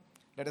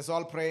Let us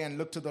all pray and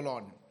look to the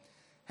Lord.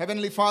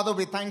 Heavenly Father,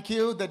 we thank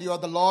you that you are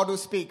the Lord who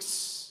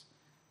speaks.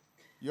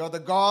 You are the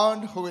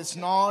God who is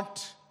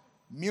not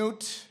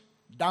mute,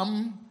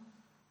 dumb,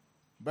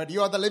 but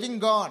you are the living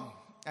God.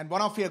 And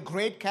one of your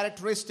great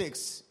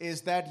characteristics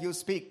is that you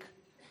speak.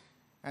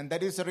 And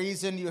that is the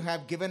reason you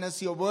have given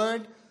us your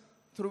word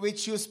through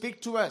which you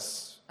speak to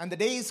us. And the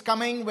day is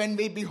coming when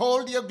we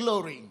behold your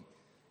glory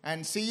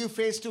and see you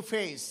face to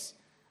face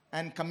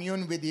and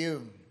commune with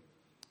you.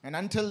 And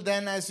until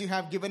then, as you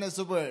have given us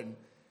the word,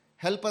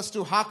 help us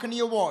to hearken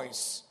your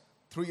voice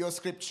through your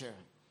scripture.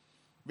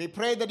 We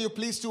pray that you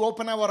please to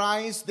open our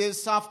eyes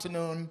this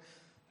afternoon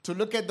to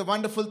look at the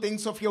wonderful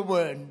things of your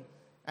word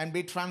and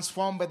be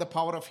transformed by the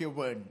power of your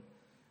word.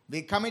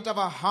 We commit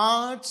our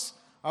hearts,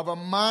 our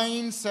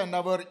minds, and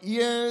our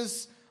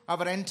ears,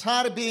 our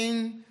entire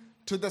being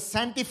to the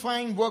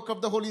sanctifying work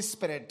of the Holy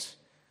Spirit.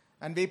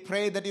 And we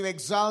pray that you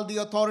exalt the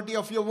authority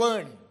of your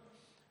word.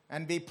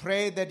 And we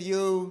pray that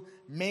you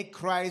make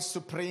Christ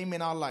supreme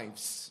in our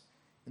lives.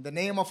 In the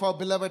name of our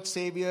beloved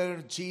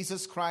Savior,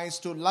 Jesus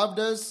Christ, who loved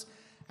us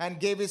and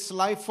gave his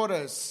life for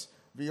us,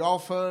 we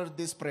offer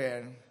this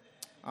prayer.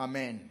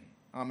 Amen.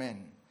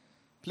 Amen.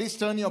 Please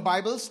turn your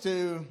Bibles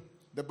to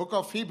the book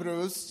of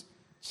Hebrews,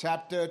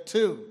 chapter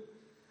 2.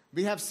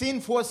 We have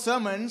seen 4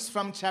 sermons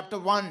from chapter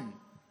 1.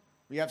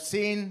 We have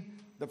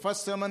seen the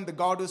first sermon, the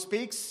God who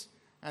speaks,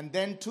 and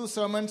then 2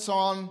 sermons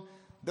on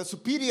the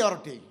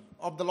superiority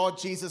of the Lord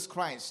Jesus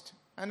Christ,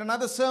 and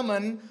another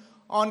sermon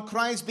on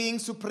Christ being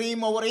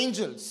supreme over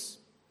angels.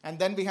 And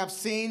then we have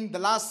seen the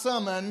last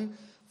sermon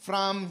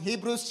from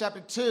Hebrews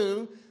chapter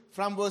 2,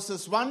 from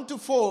verses 1 to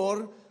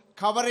 4,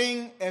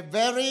 covering a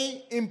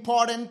very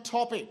important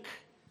topic.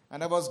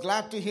 And I was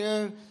glad to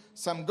hear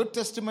some good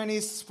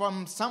testimonies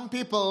from some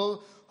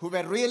people who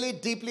were really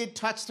deeply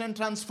touched and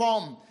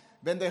transformed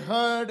when they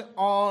heard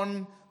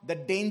on the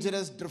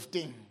dangerous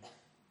drifting,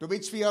 to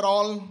which we are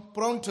all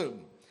prone to.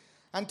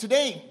 And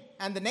today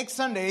and the next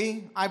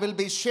Sunday, I will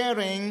be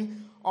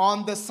sharing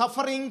on the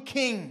suffering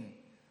king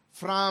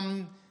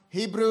from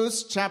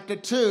Hebrews chapter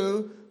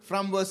 2,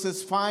 from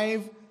verses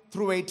 5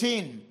 through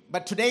 18.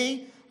 But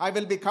today, I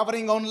will be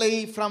covering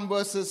only from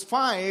verses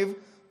 5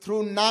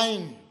 through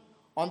 9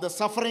 on the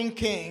suffering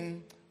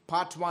king,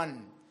 part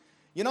 1.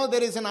 You know,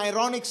 there is an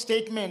ironic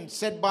statement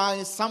said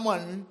by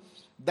someone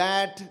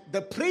that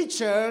the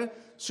preacher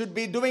should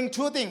be doing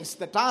 2 things.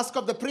 The task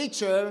of the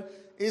preacher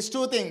is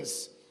 2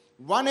 things.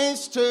 One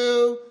is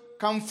to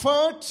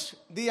comfort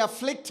the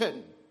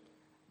afflicted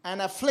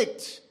and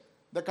afflict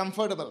the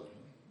comfortable.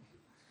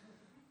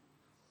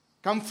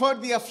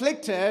 Comfort the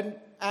afflicted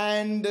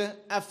and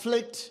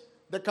afflict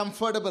the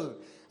comfortable.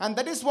 And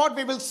that is what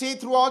we will see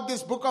throughout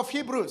this book of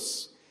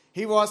Hebrews.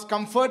 He was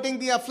comforting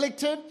the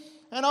afflicted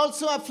and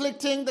also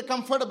afflicting the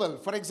comfortable.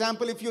 For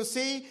example, if you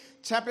see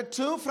chapter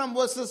 2 from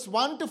verses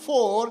 1 to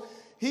 4,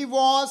 he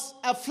was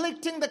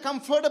afflicting the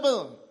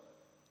comfortable,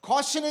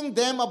 cautioning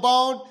them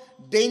about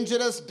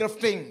dangerous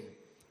drifting.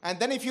 And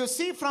then if you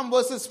see from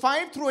verses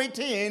 5 through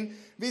 18,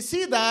 we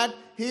see that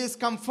he is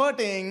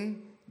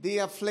comforting the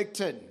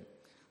afflicted.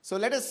 So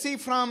let us see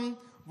from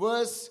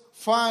verse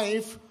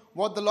 5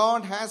 what the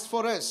Lord has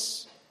for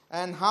us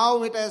and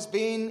how it has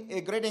been a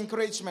great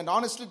encouragement.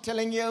 Honestly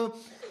telling you,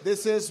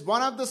 this is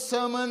one of the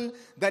sermons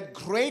that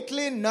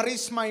greatly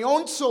nourished my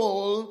own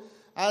soul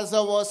as I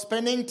was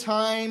spending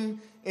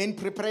time in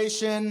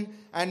preparation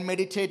and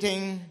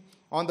meditating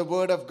on the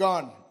Word of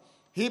God.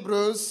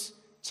 Hebrews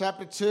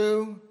chapter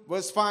 2,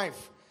 verse 5.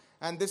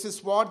 And this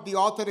is what the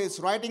author is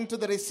writing to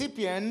the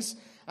recipients.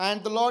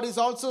 And the Lord is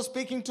also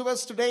speaking to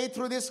us today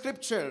through this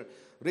scripture,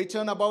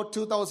 written about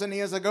 2,000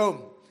 years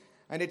ago.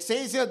 And it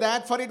says here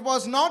that, for it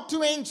was not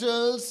to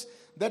angels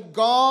that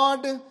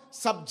God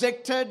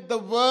subjected the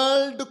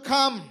world to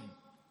come,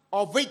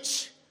 of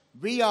which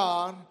we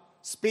are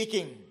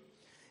speaking.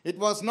 It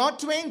was not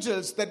to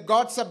angels that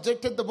God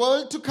subjected the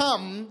world to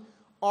come,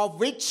 of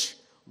which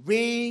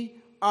we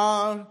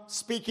are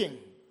speaking.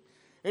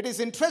 It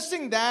is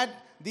interesting that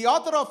the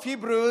author of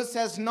Hebrews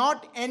has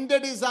not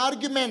ended his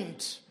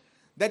argument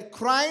that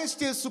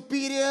Christ is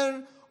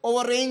superior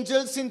over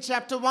angels in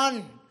chapter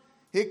 1.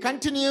 He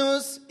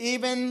continues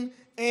even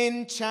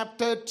in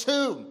chapter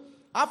 2.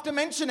 After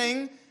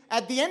mentioning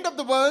at the end of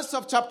the verse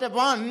of chapter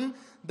 1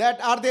 that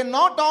are they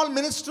not all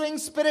ministering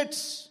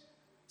spirits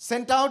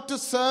sent out to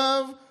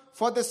serve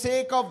for the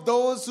sake of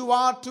those who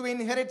are to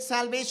inherit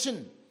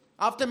salvation.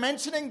 After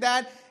mentioning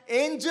that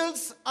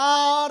angels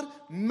are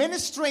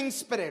ministering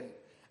spirit.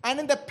 And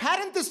in the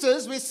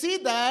parenthesis, we see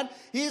that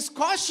he is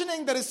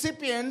cautioning the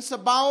recipients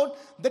about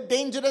the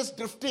dangerous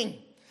drifting.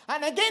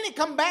 And again, he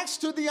comes back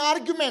to the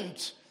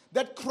argument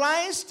that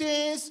Christ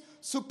is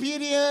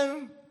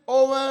superior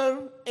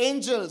over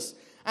angels.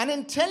 And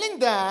in telling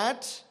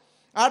that,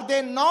 are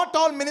they not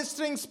all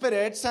ministering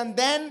spirits? And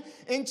then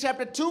in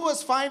chapter 2,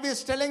 verse 5, he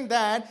is telling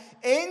that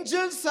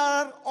angels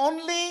are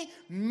only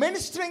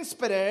ministering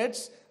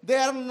spirits. They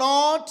are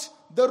not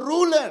the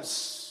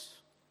rulers.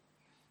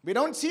 We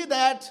don't see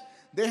that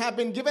they have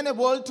been given a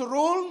world to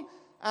rule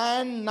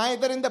and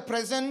neither in the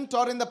present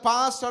or in the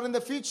past or in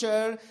the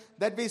future,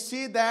 that we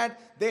see that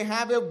they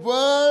have a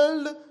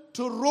world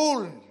to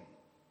rule.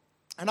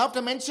 And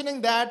after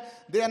mentioning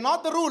that they are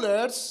not the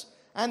rulers,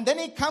 and then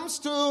he comes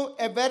to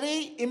a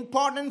very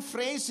important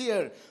phrase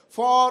here.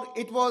 For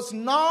it was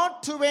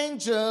not to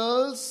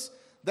angels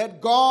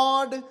that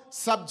God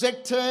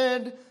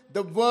subjected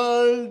the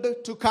world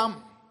to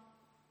come.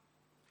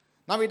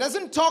 Now he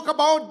doesn't talk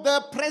about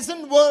the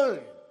present world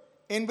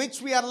in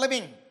which we are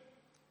living.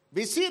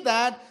 We see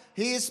that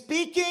he is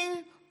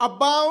speaking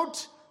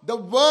about the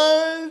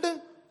world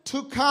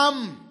to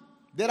come.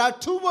 There are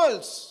two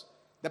worlds,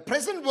 the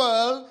present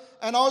world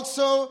and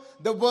also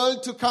the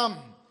world to come.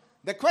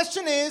 The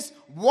question is,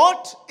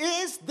 what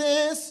is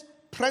this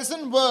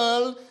present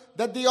world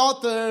that the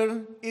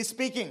author is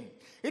speaking?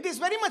 It is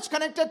very much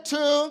connected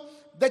to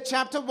the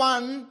chapter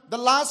 1, the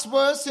last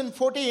verse in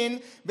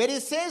 14, where he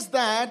says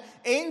that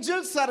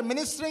angels are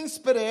ministering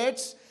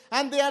spirits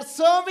and they are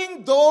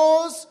serving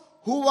those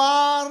who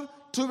are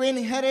to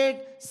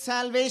inherit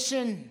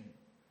salvation.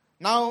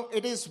 Now,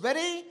 it is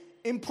very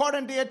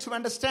important here to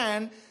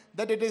understand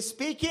that it is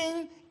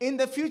speaking in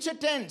the future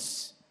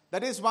tense.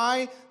 That is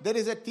why there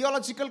is a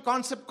theological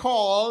concept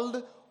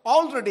called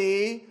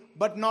already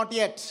but not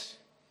yet.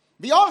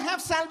 We all have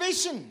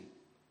salvation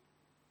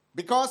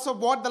because of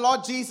what the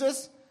Lord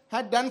Jesus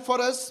had done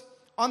for us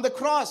on the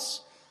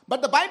cross.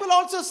 But the Bible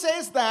also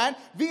says that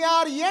we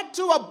are yet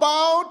to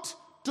about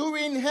to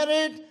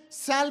inherit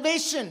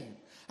salvation.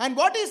 And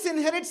what is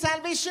inherit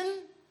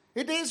salvation?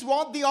 It is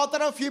what the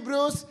author of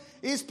Hebrews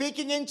is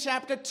speaking in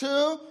chapter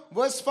 2,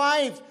 verse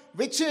 5,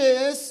 which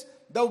is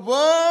the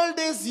world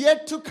is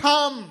yet to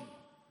come.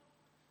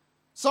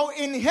 So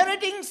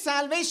inheriting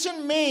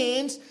salvation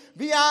means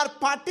we are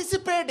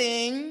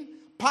partaking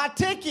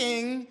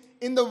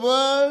in the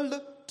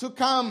world to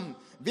come.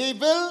 We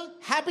will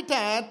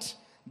habitat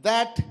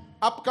that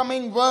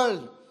upcoming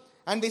world.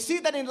 And we see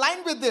that in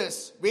line with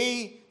this,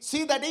 we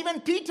see that even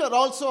Peter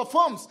also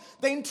affirms.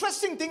 The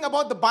interesting thing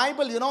about the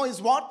Bible,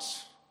 is what?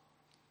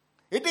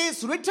 It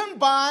is written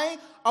by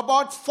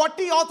about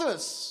 40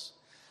 authors.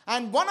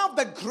 And one of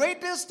the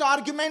greatest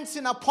arguments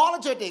in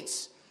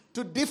apologetics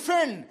to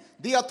defend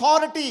the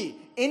authority,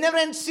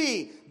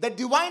 inerrancy, the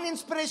divine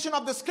inspiration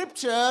of the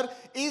scripture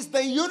is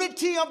the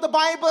unity of the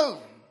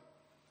Bible.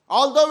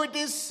 Although it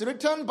is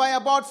written by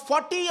about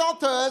 40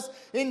 authors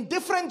in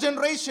different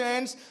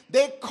generations,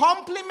 they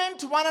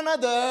complement one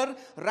another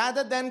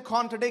rather than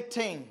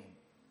contradicting.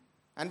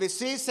 And we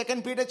see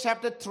 2 Peter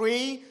chapter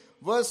 3,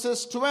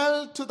 verses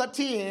 12 to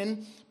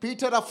 13,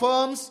 Peter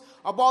affirms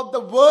about the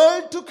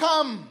world to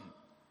come.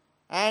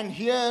 And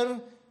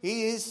here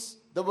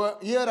are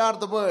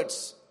the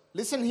words.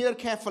 Listen here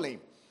carefully.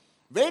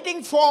 We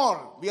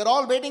are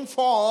all waiting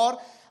for,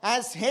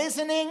 as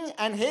hastening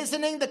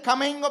the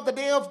coming of the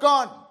day of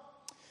God,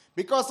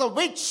 because of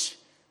which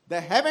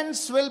the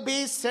heavens will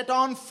be set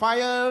on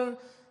fire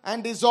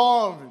and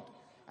dissolved,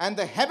 and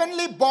the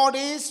heavenly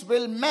bodies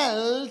will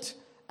melt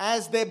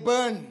as they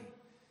burn.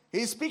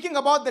 He is speaking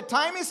about the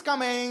time is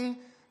coming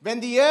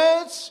when the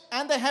earth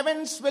and the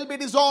heavens will be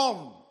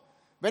dissolved.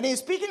 When he is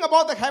speaking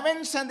about the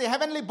heavens and the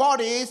heavenly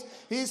bodies,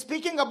 he is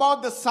speaking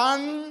about the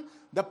sun,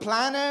 the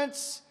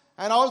planets,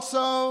 and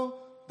also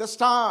the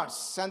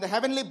stars and the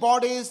heavenly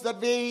bodies that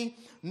we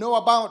know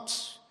about.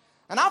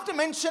 And after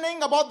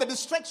mentioning about the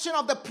destruction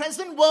of the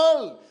present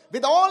world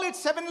with all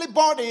its heavenly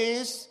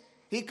bodies,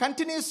 he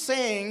continues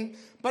saying,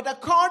 but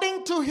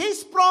according to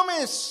his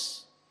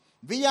promise,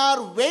 we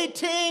are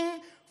waiting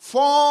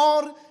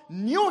for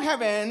new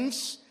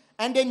heavens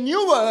and a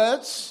new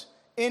earth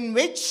in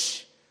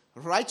which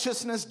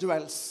righteousness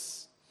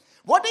dwells.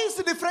 What is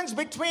the difference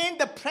between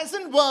the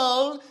present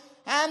world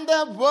and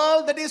the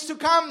world that is to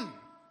come?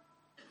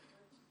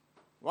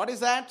 What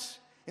is that?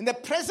 In the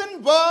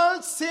present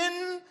world,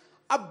 sin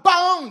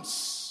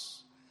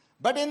abounds.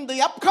 But in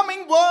the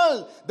upcoming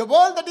world, the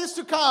world that is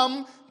to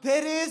come,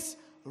 there is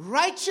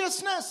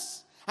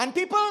righteousness. And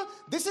people,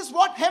 this is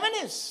what heaven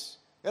is.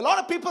 A lot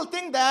of people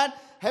think that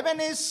heaven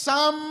is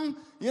some,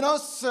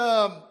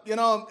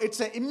 it's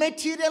an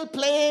immaterial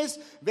place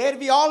where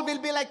we all will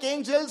be like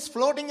angels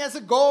floating as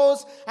a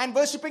ghost and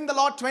worshiping the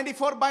Lord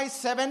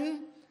 24/7.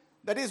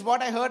 That is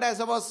what I heard as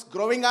I was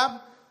growing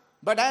up.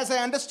 But as I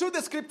understood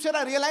the scripture,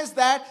 I realized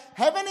that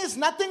heaven is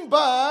nothing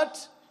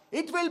but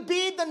it will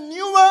be the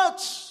new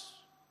earth.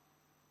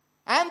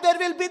 And there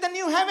will be the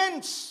new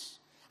heavens.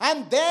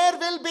 And there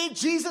will be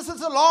Jesus as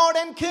the Lord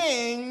and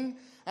King.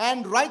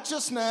 And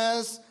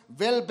righteousness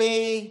will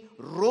be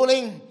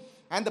ruling.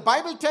 And the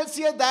Bible tells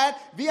here that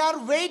we are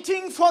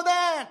waiting for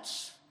that.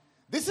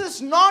 This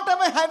is not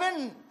our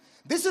heaven.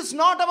 This is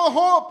not our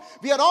hope.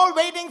 We are all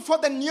waiting for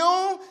the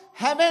new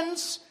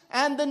heavens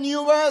and the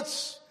new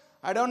earth.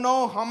 I don't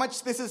know how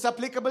much this is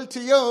applicable to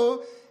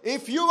you.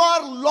 If you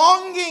are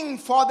longing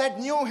for that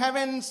new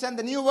heavens and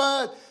the new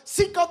earth,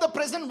 seek out the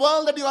present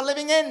world that you are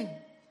living in.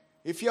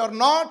 If you are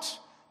not,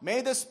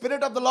 may the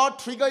Spirit of the Lord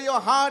trigger your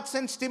hearts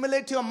and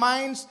stimulate your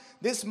minds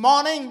this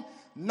morning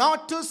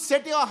not to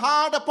set your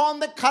heart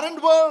upon the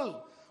current world.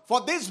 For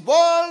this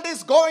world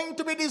is going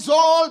to be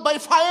dissolved by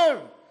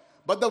fire.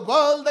 But the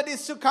world that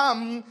is to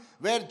come,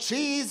 where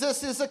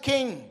Jesus is a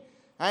king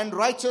and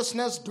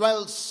righteousness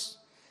dwells.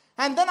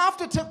 And then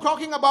after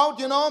talking about,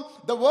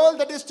 the world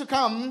that is to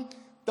come,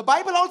 the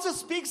Bible also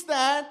speaks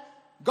that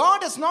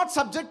God has not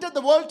subjected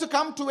the world to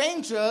come to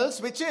angels,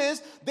 which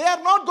is, they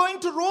are not going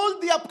to rule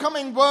the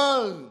upcoming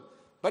world.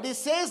 But he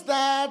says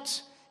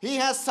that he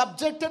has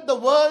subjected the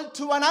world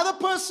to another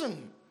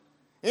person,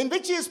 in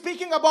which he is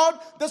speaking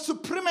about the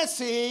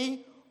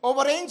supremacy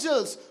over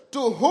angels,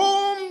 to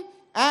whom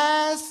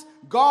as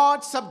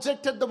God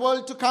subjected the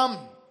world to come.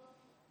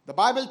 The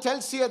Bible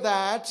tells here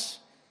that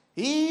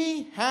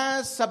he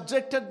has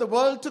subjected the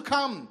world to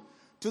come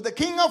to the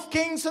King of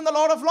Kings and the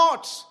Lord of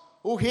Lords,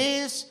 who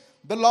is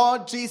the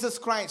Lord Jesus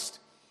Christ.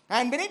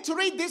 And we need to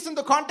read this in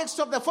the context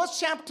of the first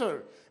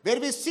chapter, where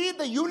we see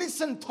the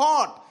unison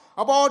thought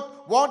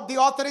about what the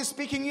author is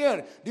speaking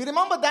here. Do you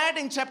remember that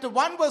in chapter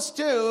 1 verse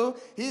 2,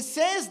 he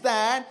says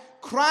that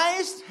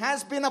Christ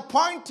has been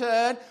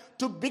appointed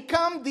to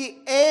become the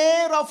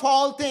heir of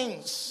all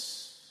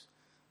things.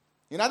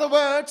 In other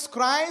words,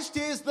 Christ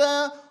is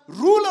the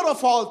ruler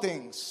of all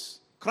things.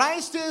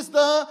 Christ is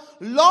the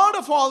Lord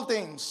of all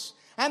things.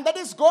 And that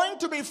is going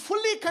to be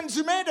fully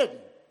consummated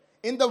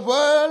in the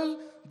world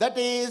that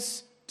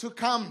is to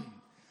come.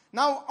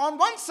 Now, on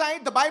one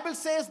side, the Bible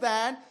says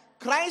that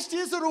Christ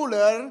is the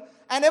ruler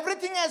and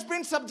everything has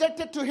been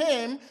subjected to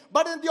him.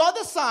 But on the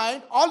other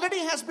side, already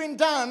has been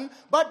done,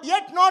 but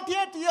yet not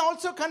yet, he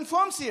also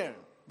confirms here.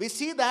 We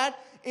see that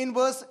in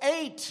verse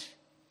 8.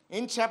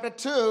 In chapter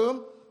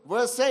 2,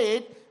 verse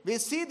 8, we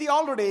see the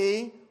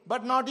already,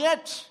 but not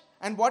yet.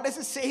 And what does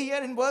it say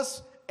here in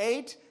verse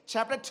 8,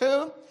 chapter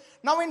 2?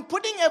 Now, in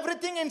putting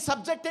everything in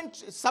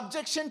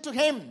subjection to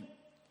him,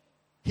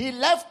 he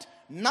left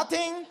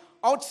nothing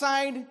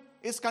outside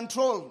his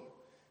control.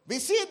 We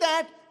see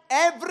that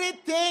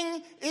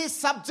everything is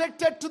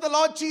subjected to the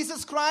Lord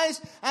Jesus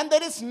Christ, and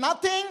there is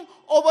nothing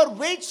over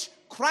which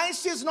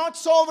Christ is not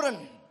sovereign.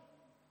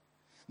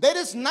 There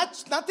is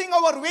nothing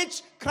over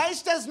which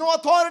Christ has no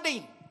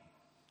authority.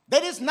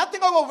 There is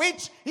nothing over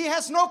which he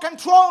has no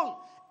control.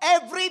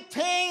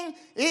 Everything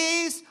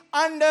is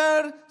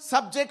under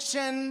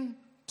subjection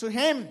to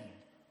him.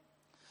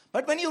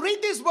 But when you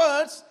read these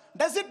words,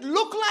 does it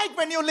look like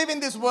when you live in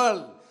this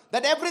world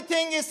that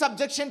everything is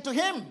subjection to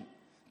him?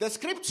 The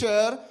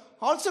scripture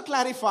also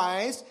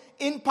clarifies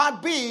in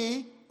part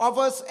B of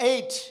verse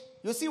 8.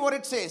 You see what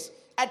it says?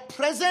 At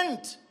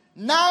present,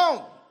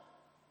 now,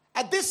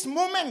 at this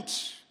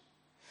moment,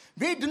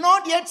 we do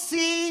not yet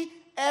see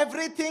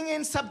everything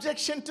in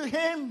subjection to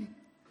him.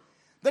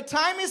 The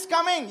time is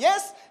coming.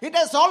 Yes, it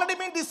has already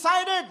been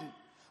decided,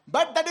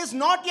 but that is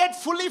not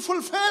yet fully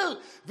fulfilled.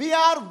 We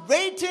are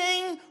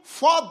waiting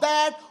for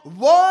that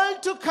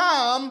world to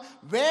come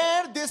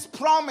where this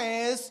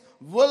promise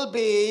will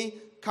be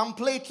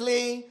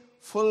completely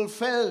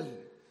fulfilled.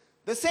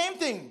 The same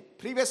thing.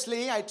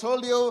 Previously, I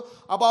told you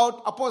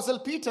about Apostle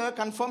Peter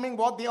confirming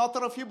what the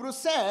author of Hebrews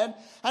said.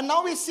 And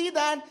now we see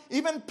that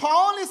even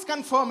Paul is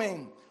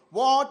confirming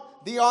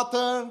what the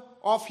author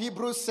of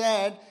Hebrews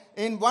said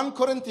in 1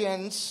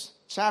 Corinthians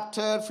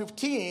chapter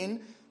 15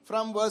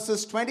 from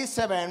verses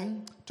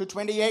 27 to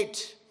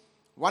 28.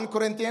 1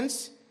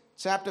 Corinthians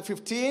chapter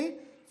 15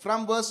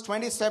 from verse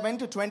 27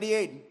 to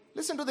 28.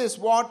 Listen to this,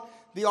 what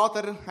the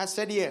author has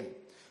said here.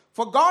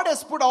 For God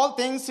has put all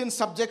things in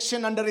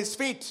subjection under his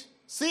feet.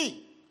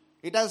 See,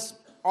 it has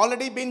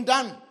already been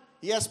done.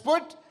 He has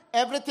put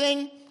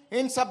everything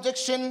in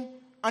subjection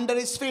under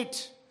his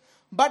feet.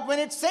 But when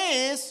it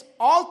says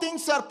all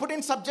things are put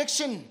in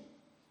subjection,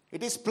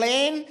 it is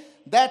plain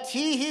that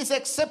he is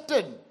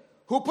accepted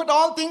who put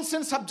all things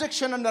in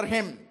subjection under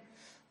him.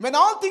 When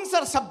all things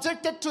are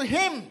subjected to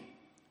him,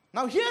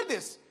 now hear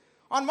this.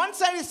 On one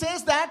side he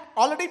says that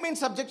already been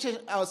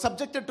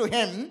subjected to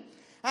him.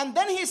 And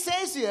then he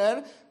says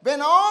here, when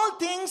all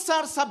things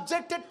are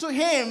subjected to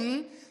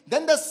him,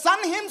 then the Son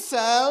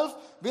himself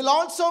will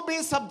also be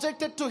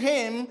subjected to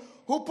him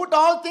who put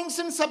all things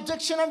in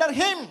subjection under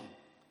him,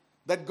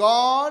 that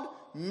God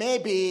may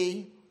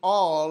be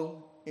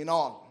all in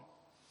all.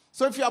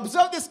 So if you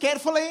observe this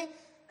carefully,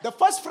 the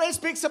first phrase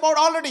speaks about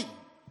already.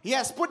 He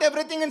has put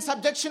everything in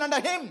subjection under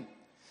him.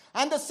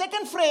 And the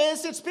second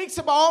phrase, it speaks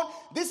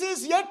about this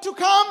is yet to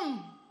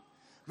come.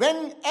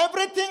 When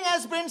everything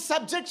has been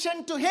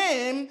subjection to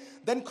him,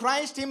 then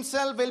Christ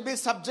himself will be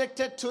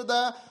subjected to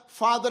the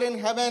Father in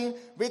heaven,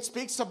 which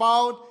speaks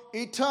about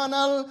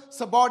eternal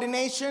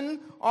subordination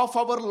of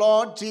our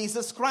Lord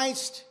Jesus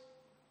Christ,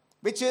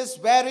 which is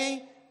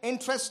very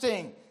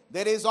interesting.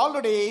 There is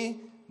already,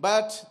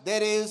 but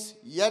there is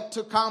yet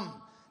to come.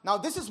 Now,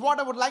 this is what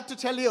I would like to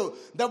tell you.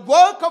 The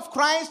work of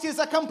Christ is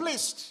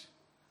accomplished.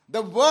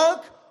 The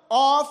work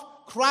of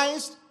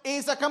Christ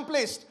is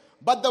accomplished.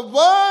 But the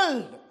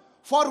world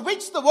for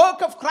which the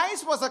work of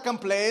Christ was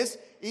accomplished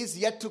is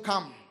yet to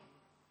come.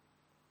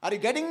 Are you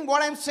getting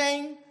what I'm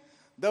saying?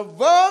 The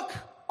work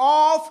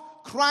of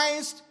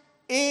Christ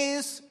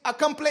is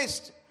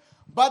accomplished.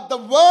 But the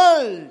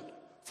world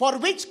for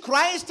which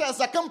Christ has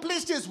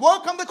accomplished his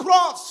work on the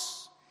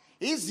cross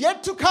is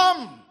yet to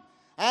come.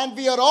 And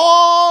we are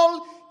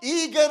all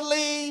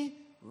eagerly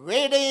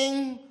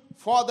waiting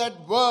for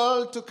that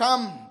world to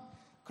come.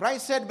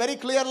 Christ said very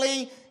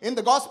clearly in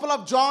the Gospel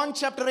of John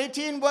chapter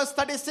 18 verse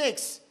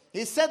 36.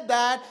 He said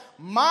that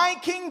my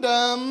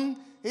kingdom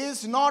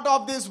is not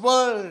of this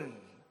world.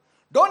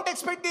 Don't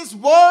expect this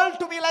world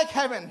to be like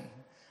heaven.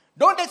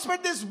 Don't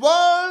expect this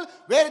world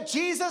where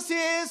Jesus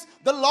is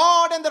the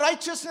Lord and the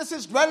righteousness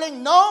is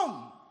dwelling.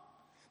 No.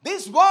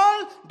 This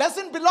world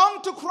doesn't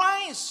belong to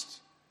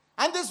Christ.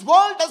 And this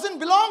world doesn't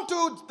belong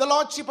to the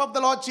Lordship of the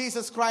Lord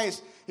Jesus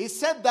Christ. He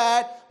said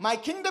that my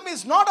kingdom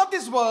is not of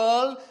this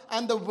world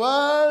and the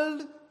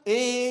world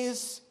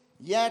is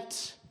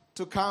yet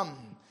to come.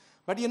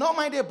 But you know,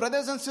 my dear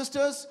brothers and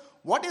sisters,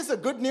 what is the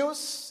good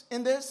news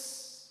in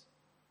this?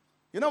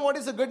 You know what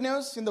is the good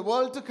news? In the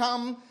world to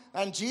come,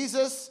 and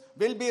Jesus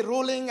will be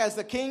ruling as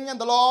the King and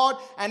the Lord,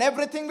 and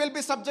everything will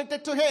be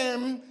subjected to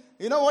Him.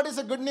 You know what is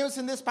the good news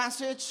in this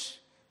passage?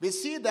 We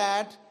see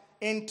that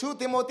in 2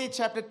 Timothy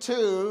chapter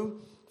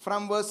 2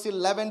 from verse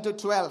 11 to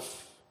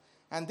 12.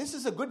 And this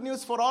is a good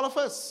news for all of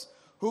us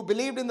who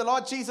believed in the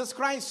Lord Jesus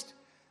Christ.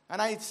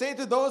 And I say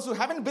to those who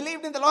haven't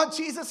believed in the Lord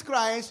Jesus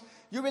Christ,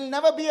 you will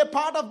never be a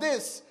part of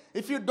this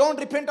if you don't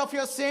repent of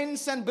your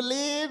sins and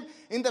believe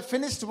in the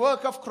finished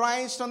work of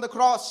Christ on the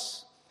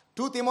cross.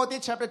 2 Timothy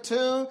chapter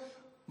 2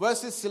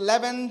 verses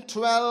 11,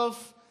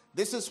 12.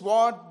 This is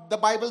what the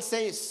Bible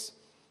says.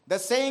 The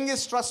saying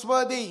is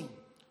trustworthy.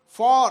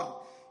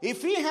 For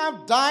if we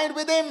have died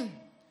with Him,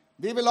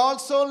 we will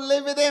also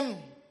live with Him.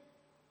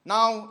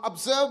 Now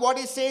observe what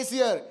he says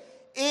here.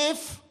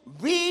 If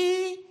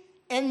we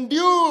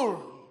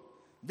endure,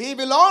 we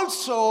will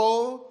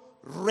also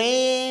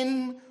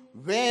reign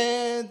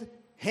with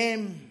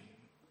Him.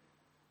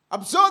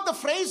 Observe the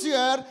phrase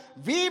here.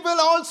 We will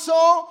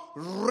also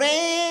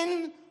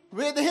reign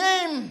with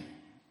Him.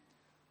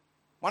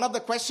 One of the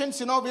questions,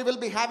 we will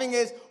be having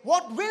is,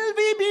 what will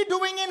we be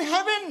doing in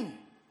heaven?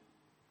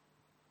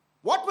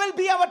 What will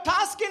be our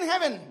task in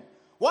heaven?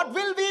 What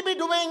will we be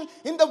doing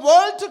in the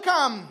world to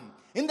come?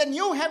 In the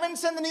new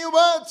heavens and the new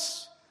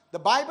earths? The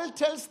Bible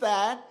tells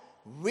that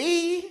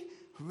we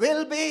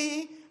will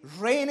be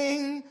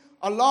reigning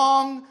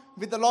along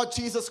with the Lord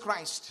Jesus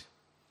Christ.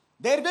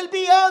 There will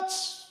be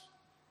earths,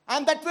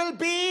 and that will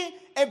be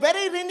a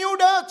very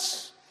renewed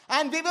earth.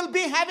 And we will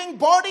be having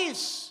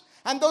bodies,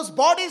 and those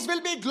bodies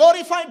will be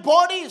glorified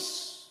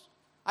bodies.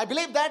 I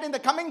believe that in the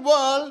coming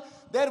world,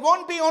 there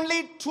won't be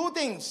only two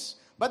things,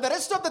 but the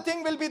rest of the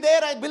thing will be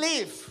there, I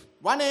believe.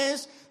 One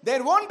is,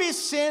 there won't be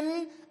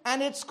sin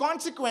and its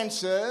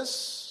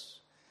consequences.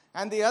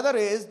 And the other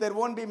is, there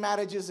won't be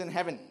marriages in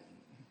heaven.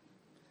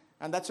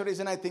 And that's the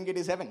reason I think it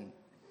is heaven.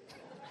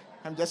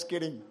 I'm just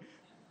kidding.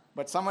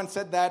 But someone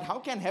said that, how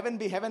can heaven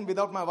be heaven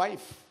without my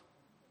wife?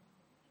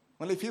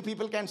 Only few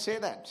people can say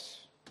that.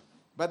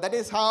 But that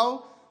is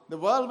how the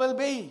world will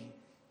be.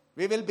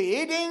 We will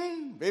be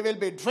eating, we will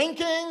be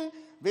drinking,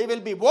 we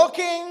will be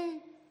working,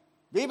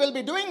 we will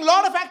be doing a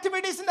lot of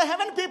activities in the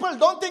heaven, people.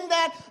 Don't think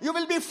that you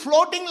will be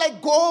floating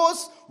like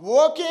ghosts,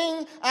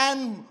 working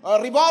and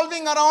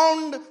revolving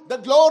around the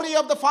glory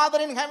of the Father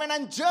in heaven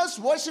and just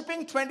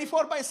worshiping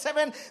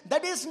 24/7.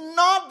 That is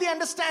not the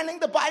understanding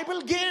the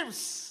Bible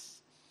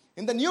gives.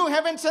 In the new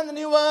heavens and the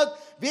new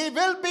earth, we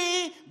will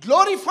be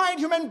glorified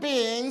human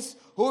beings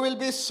who will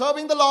be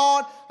serving the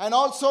Lord and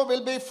also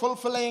will be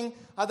fulfilling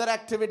other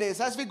activities.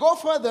 As we go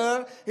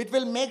further, it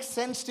will make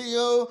sense to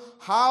you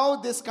how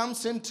this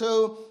comes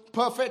into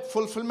perfect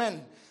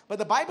fulfillment. But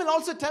the Bible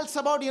also tells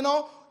about,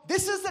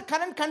 this is the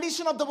current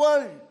condition of the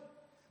world.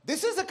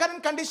 This is the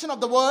current condition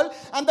of the world.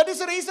 And that is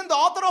the reason the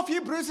author of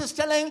Hebrews is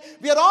telling,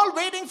 we are all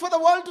waiting for the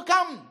world to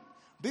come.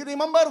 Do you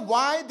remember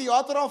why the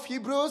author of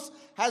Hebrews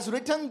has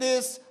written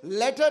this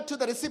letter to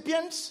the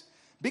recipients?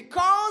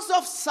 Because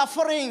of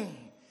suffering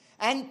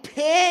and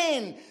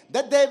pain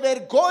that they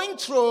were going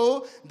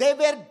through, they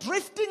were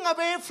drifting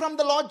away from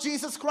the Lord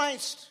Jesus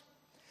Christ.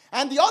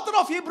 And the author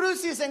of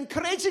Hebrews is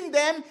encouraging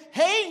them,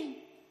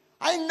 hey,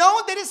 I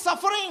know there is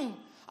suffering.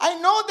 I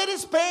know there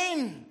is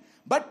pain.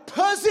 But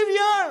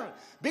persevere,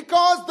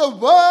 because the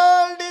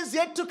world is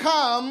yet to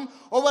come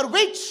over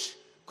which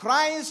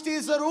Christ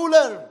is a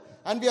ruler.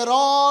 And we are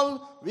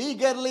all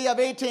eagerly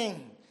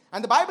awaiting.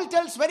 And the Bible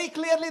tells very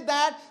clearly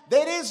that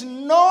there is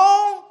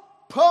no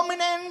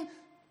permanent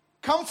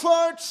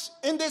comforts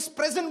in this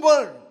present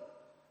world.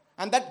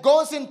 And that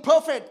goes in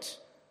perfect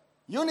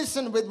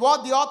unison with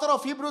what the author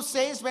of Hebrews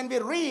says when we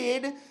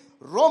read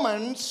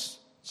Romans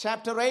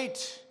chapter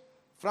 8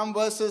 from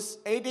verses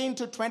 18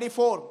 to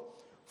 24.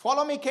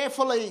 Follow me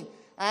carefully.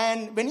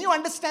 And when you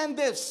understand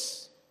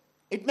this,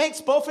 it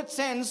makes perfect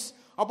sense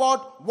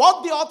about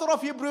what the author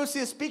of Hebrews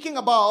is speaking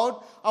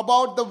about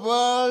the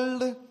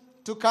world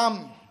to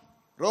come.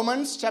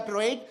 Romans chapter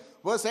 8,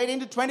 verse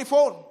 18 to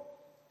 24.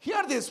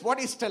 Hear this, what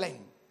he's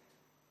telling.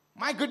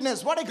 My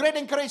goodness, what a great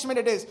encouragement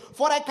it is.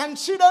 For I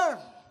consider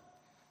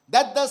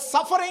that the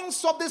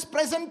sufferings of this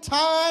present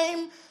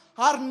time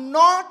are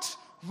not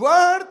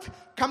worth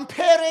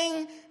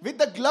comparing with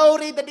the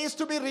glory that is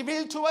to be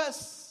revealed to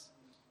us.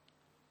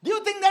 Do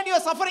you think that your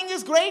suffering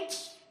is great?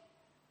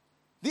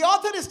 The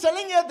author is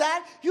telling you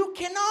that you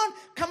cannot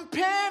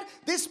compare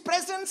this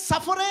present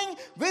suffering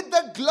with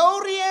the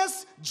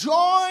glorious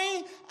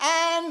joy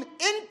and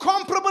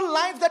incomparable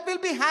life that we'll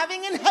be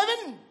having in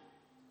heaven.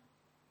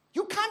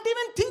 You can't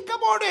even think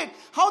about it,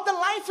 how the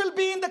life will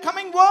be in the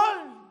coming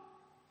world.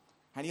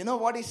 And you know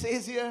what he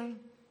says here?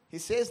 He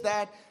says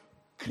that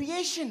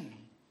creation,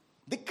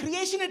 the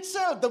creation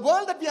itself, the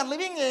world that we are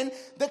living in,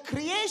 the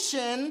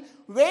creation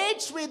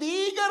waits with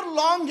eager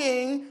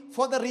longing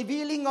for the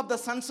revealing of the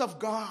sons of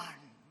God.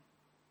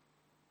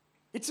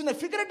 It's in a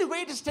figurative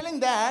way. It is telling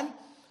that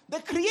the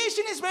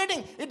creation is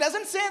waiting. It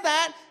doesn't say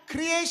that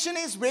creation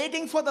is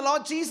waiting for the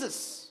Lord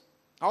Jesus.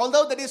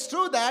 Although that is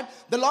true that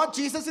the Lord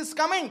Jesus is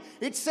coming.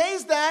 It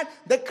says that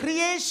the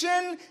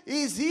creation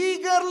is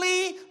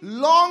eagerly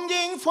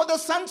longing for the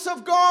sons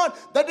of God.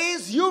 That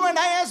is you and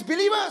I as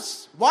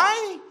believers.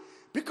 Why?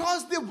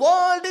 Because the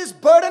world is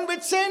burdened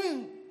with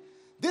sin.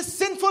 These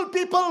sinful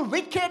people,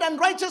 wicked and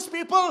righteous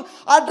people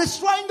are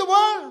destroying the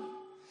world.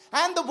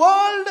 And the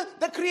world,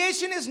 the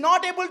creation is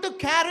not able to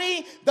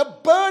carry the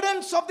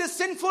burdens of the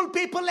sinful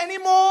people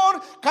anymore,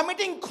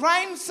 committing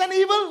crimes and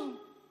evil.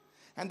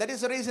 And that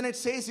is the reason it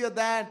says here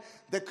that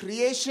the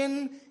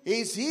creation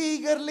is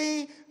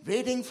eagerly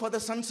waiting for the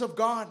sons of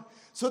God.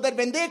 So that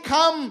when they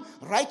come,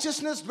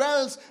 righteousness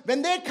dwells.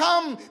 When they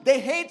come,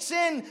 they hate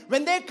sin.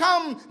 When they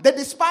come, they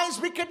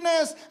despise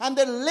wickedness. And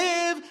they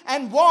live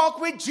and walk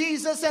with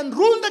Jesus and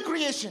rule the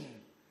creation.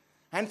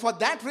 And for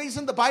that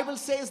reason, the Bible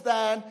says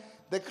that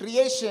the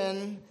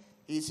creation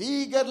is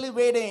eagerly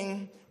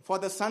waiting for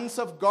the sons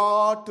of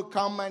God to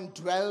come and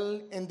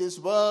dwell in this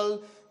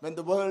world when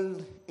the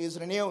world is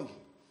renewed.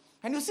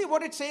 And you see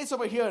what it says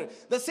over here.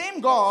 The same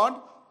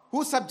God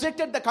who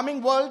subjected the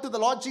coming world to the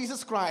Lord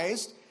Jesus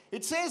Christ,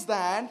 it says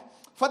that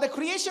for the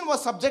creation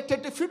was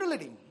subjected to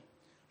futility.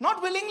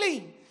 Not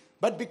willingly,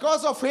 but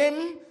because of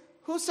him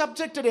who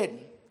subjected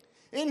it.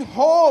 In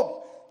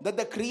hope that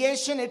the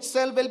creation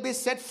itself will be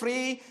set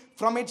free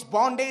from its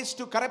bondage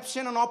to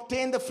corruption and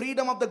obtain the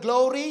freedom of the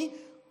glory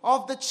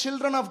of the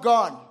children of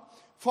God.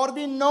 For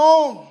we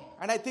know,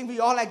 and I think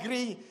we all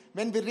agree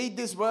when we read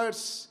these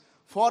words,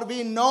 for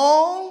we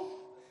know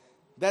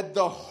that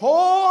the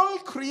whole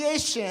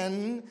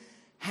creation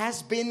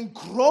has been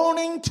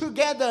groaning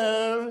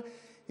together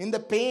in the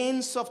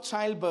pains of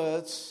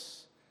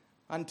childbirth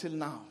until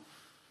now.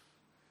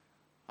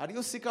 Are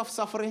you sick of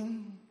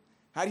suffering?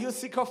 Are you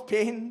sick of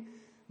pain?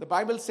 The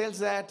Bible says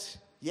that,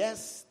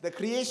 yes, the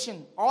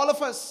creation, all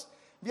of us,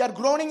 we are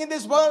groaning in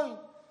this world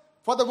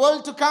for the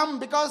world to come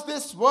because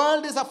this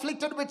world is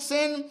afflicted with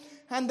sin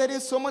and there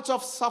is so much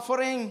of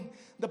suffering.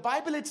 The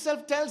Bible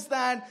itself tells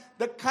that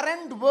the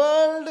current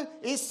world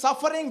is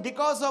suffering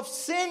because of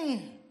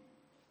sin.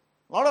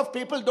 A lot of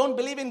people don't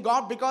believe in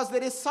God because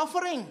there is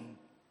suffering.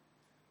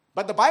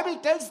 But the Bible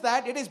tells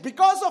that it is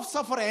because of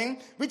suffering,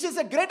 which is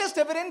the greatest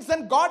evidence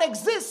that God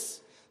exists.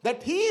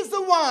 That He is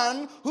the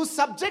one who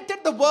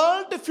subjected the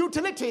world to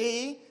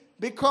futility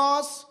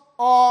because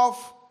of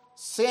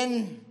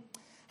sin.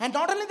 And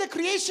not only the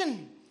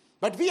creation,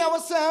 but we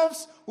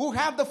ourselves who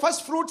have the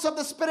first fruits of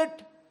the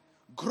Spirit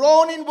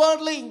groan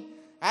inwardly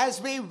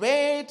as we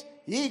wait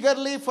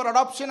eagerly for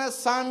adoption as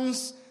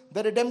sons,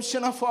 the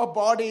redemption of our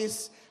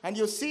bodies. And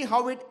you see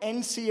how it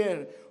ends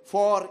here.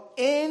 For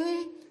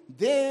in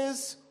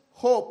this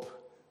hope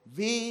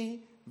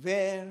we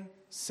were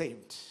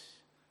saved.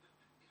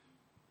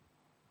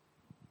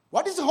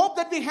 What is the hope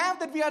that we have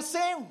that we are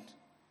saved?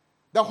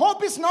 The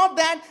hope is not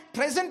that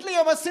presently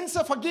our sins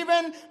are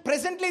forgiven.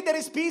 Presently there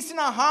is peace in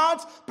our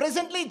hearts.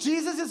 Presently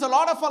Jesus is the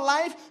Lord of our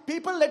life.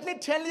 People, let me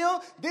tell you,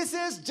 this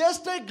is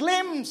just a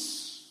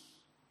glimpse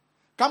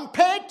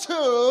compared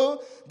to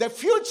the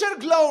future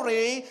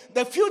glory,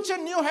 the future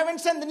new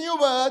heavens and the new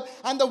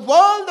earth, and the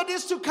world that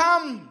is to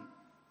come.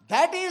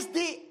 That is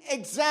the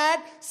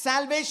exact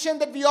salvation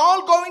that we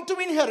all going to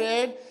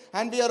inherit,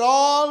 and we are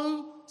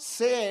all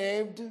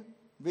saved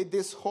with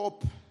this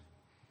hope.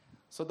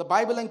 So the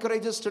Bible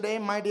encourages today,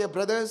 my dear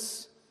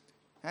brothers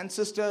and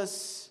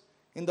sisters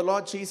in the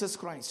Lord Jesus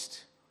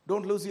Christ,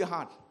 don't lose your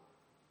heart.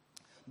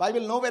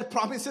 Bible nowhere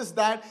promises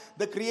that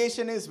the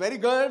creation is very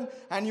good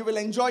and you will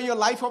enjoy your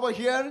life over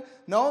here.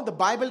 No, the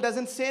Bible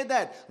doesn't say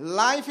that.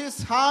 Life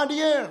is hard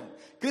here.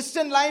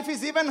 Christian life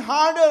is even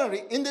harder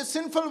in this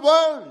sinful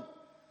world.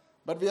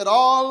 But we are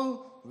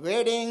all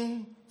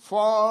waiting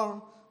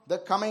for the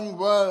coming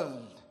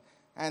world.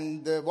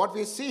 And what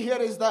we see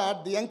here is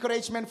that the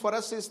encouragement for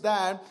us is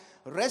that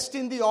rest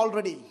in the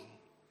already.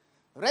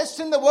 Rest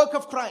in the work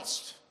of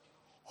Christ.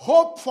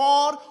 Hope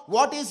for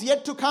what is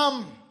yet to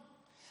come.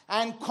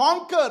 And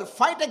conquer,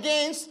 fight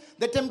against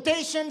the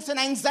temptations and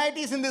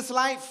anxieties in this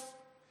life.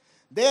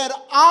 There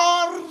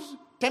are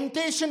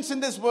temptations in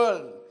this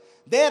world.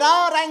 There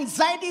are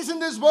anxieties in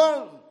this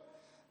world.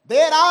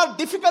 There are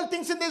difficult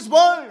things in this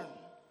world.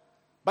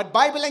 But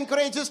Bible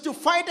encourages to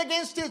fight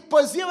against it,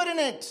 persevere in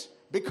it,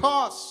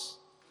 because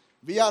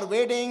we are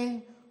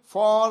waiting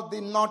for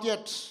the not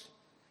yet.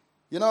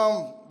 You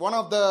know, one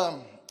of the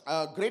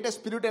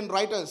greatest Puritan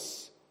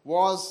writers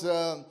was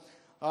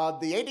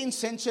the 18th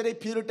century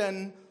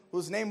Puritan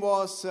whose name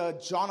was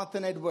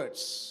Jonathan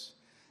Edwards.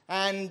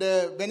 And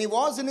when he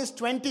was in his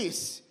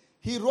 20s,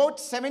 he wrote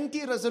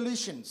 70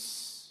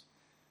 resolutions.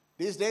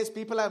 These days,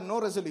 people have no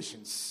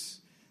resolutions.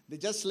 They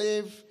just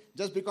live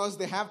just because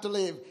they have to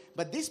live.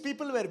 But these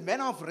people were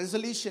men of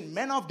resolution,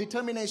 men of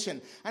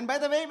determination. And by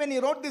the way, when he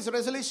wrote this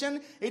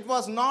resolution, it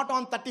was not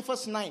on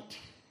 31st night.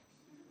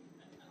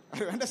 Are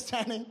you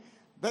understanding?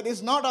 That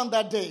is not on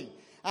that day.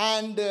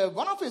 And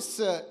one of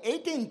his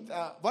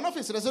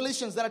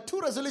resolutions, there are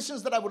two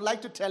resolutions that I would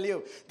like to tell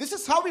you. This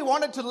is how we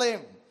wanted to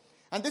live.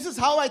 And this is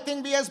how I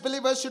think we as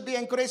believers should be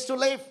encouraged to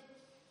live.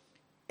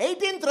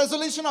 18th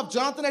resolution of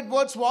Jonathan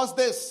Edwards was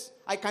this.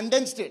 I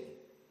condensed it.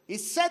 He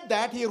said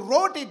that, he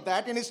wrote it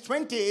that in his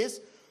 20s,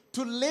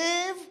 to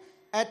live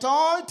at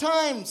all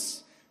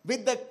times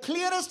with the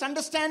clearest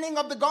understanding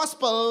of the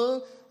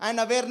gospel and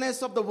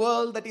awareness of the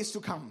world that is to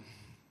come.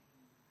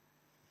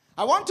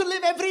 I want to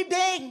live every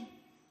day,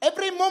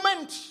 every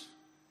moment,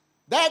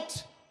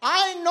 that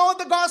I know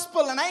the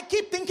gospel and I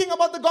keep thinking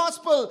about the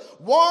gospel,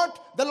 what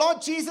the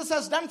Lord Jesus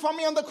has done for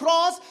me on the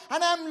cross,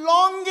 and I'm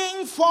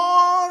longing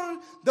for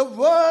the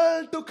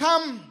world to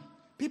come.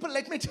 People,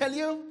 let me tell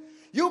you,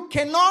 you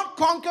cannot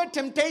conquer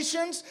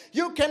temptations.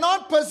 You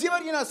cannot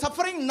persevere in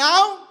suffering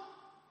now.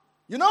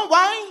 You know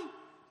why?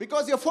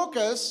 Because your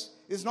focus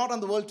is not on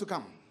the world to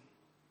come.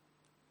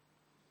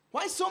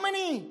 Why so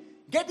many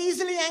get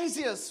easily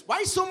anxious?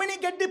 Why so many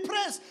get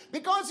depressed?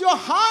 Because your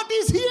heart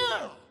is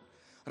here.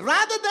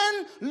 Rather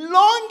than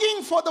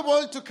longing for the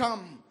world to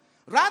come.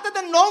 Rather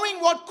than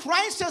knowing what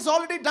Christ has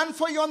already done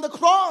for you on the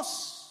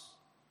cross.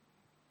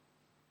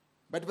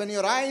 But when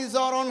your eyes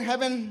are on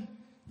heaven,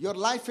 your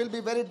life will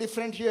be very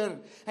different here.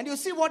 And you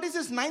see, what is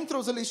his 9th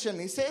resolution?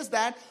 He says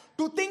that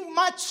to think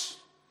much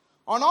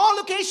on all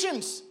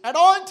occasions, at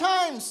all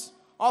times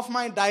of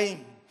my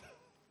dying.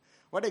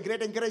 What a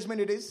great encouragement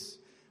it is.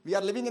 We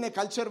are living in a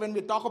culture when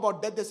we talk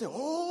about death, they say,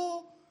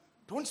 oh,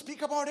 don't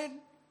speak about it.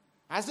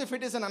 As if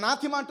it is an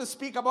anathema to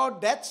speak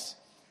about deaths.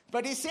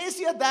 But he says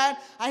here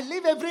that I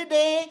live every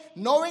day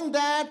knowing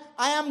that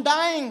I am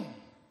dying.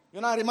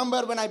 I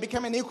remember when I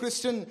became a new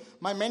Christian,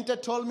 my mentor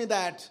told me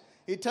that.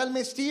 He told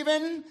me,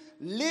 Stephen,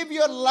 live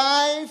your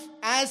life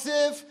as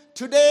if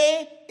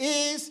today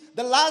is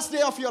the last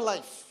day of your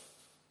life.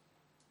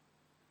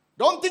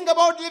 Don't think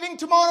about living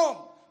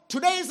tomorrow.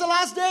 Today is the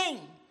last day.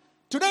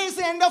 Today is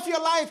the end of your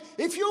life.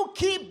 If you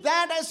keep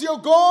that as your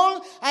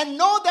goal and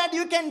know that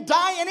you can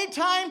die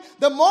anytime,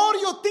 the more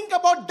you think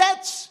about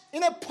death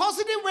in a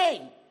positive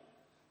way,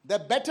 the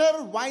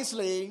better,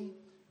 wisely,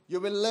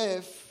 you will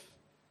live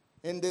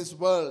in this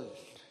world.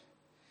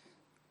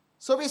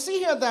 So we see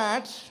here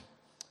that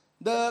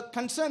the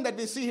concern that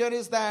we see here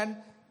is that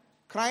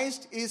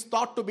Christ is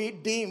thought to be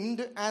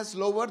deemed as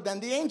lower than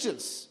the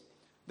angels.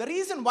 The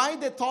reason why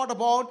they thought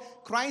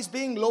about Christ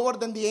being lower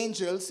than the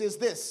angels is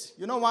this.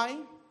 You know why?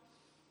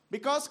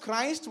 Because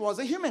Christ was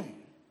a human.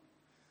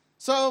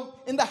 So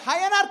in the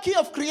hierarchy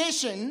of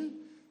creation,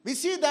 we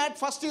see that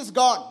first is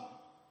God.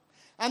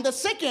 And the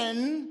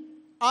second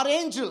are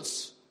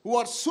angels who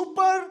are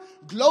super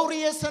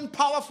glorious and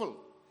powerful.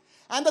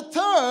 And the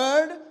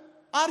third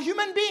are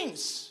human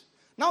beings.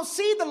 Now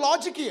see the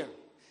logic here.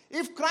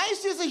 If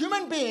Christ is a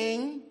human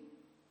being,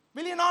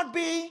 will he not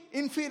be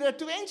inferior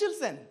to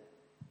angels then?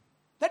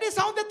 That is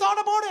how they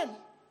thought about it.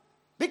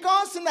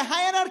 Because in the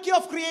hierarchy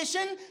of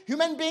creation,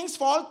 human beings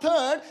fall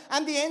third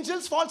and the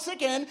angels fall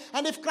second.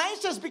 And if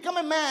Christ has become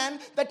a man,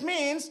 that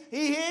means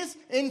he is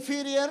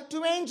inferior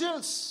to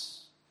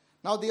angels.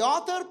 Now the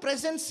author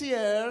presents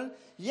here,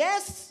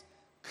 yes,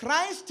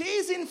 Christ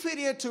is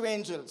inferior to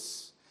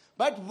angels.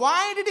 But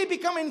why did he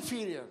become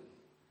inferior?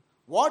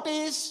 What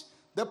is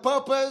the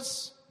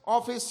purpose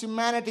of his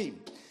humanity?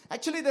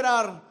 Actually, there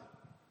are,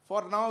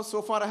 for now,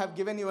 so far I have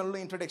given you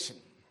only introduction.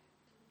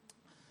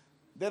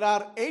 There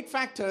are 8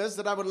 factors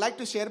that I would like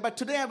to share, but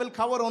today I will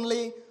cover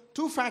only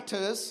 2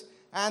 factors,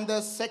 and the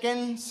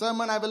second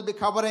sermon I will be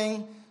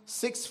covering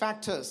 6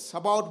 factors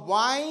about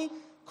why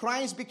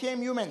Christ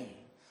became human.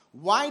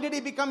 Why did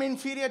he become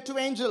inferior to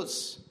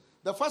angels?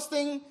 The first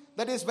thing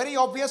that is very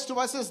obvious to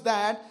us is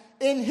that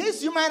in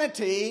his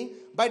humanity,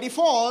 by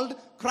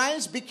default,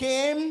 Christ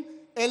became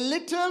a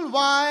little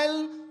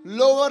while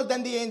lower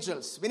than the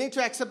angels. We need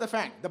to accept the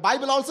fact. The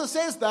Bible also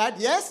says that,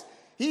 yes,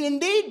 he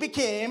indeed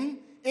became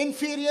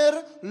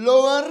inferior,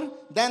 lower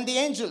than the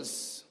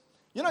angels.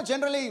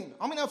 Generally,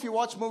 how many of you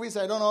watch movies?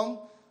 I don't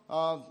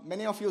know.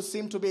 Many of you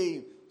seem to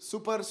be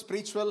super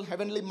spiritual,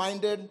 heavenly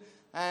minded,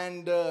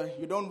 and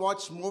you don't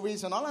watch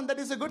movies and all, and that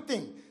is a good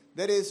thing.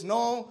 There is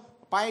no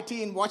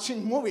piety in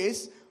watching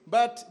movies,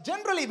 but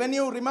generally when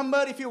you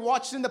remember, if you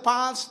watched in the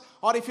past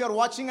or if you're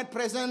watching at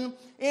present,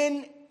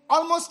 in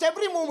almost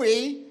every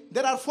movie,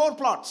 there are 4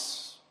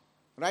 plots,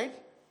 right?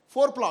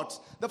 4 plots.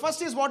 The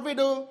first is what we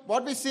do,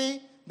 what we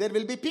see. There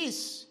will be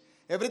peace.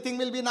 Everything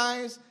will be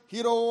nice.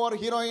 Hero or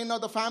heroine or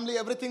the family,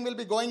 everything will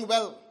be going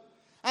well.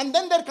 And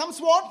then there comes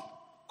what?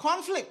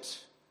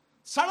 Conflict.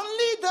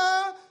 Suddenly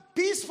the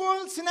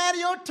peaceful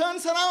scenario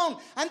turns around.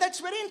 And that's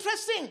very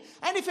interesting.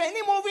 And if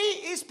any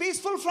movie is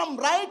peaceful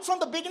right from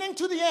the beginning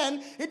to the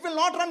end, it will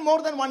not run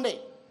more than one day.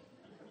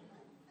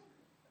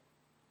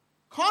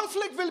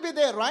 Conflict will be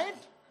there, right?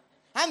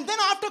 And then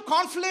after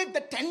conflict,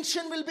 the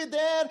tension will be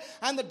there,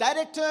 and the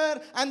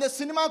director and the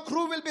cinema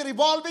crew will be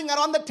revolving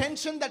around the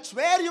tension. That's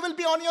where you will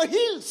be on your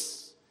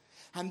heels.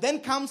 And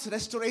then comes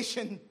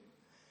restoration.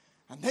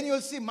 And then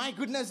you'll see, my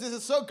goodness, this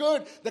is so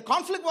good. The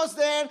conflict was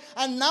there,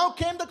 and now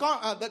came the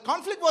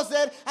conflict was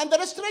there, and the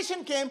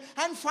restoration came,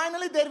 and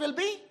finally there will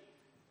be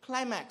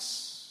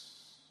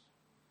climax.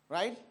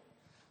 Right?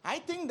 I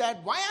think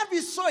that why are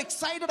we so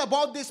excited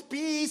about this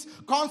peace,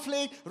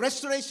 conflict,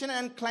 restoration,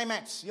 and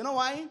climax? You know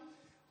why?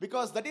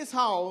 Because that is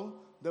how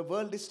the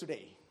world is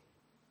today.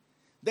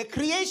 The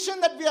creation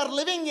that we are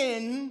living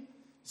in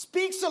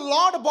speaks a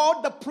lot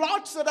about the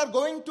plots that are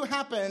going to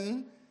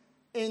happen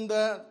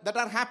that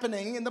are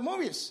happening in the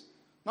movies.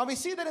 Now we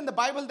see that in the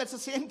Bible, that's the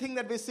same thing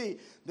that we see.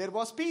 There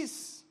was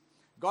peace.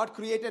 God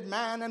created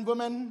man and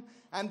woman,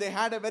 and they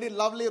had a very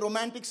lovely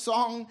romantic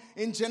song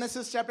in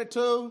Genesis chapter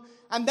 2.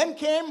 And then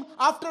came,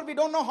 after we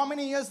don't know how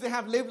many years they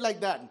have lived like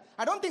that.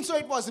 I don't think so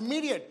it was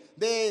immediate.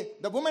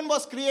 The woman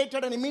was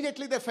created and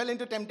immediately they fell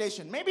into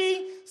temptation.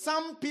 Maybe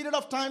some period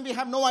of time, we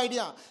have no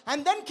idea.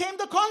 And then came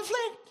the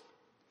conflict.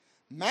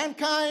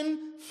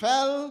 Mankind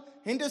fell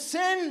into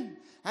sin.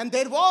 And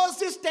there was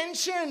this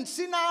tension,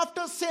 sin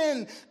after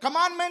sin,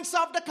 commandments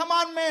after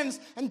commandments,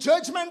 and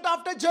judgment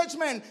after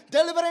judgment,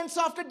 deliverance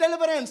after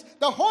deliverance.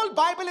 The whole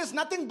Bible is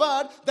nothing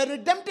but the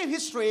redemptive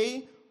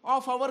history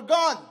of our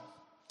God.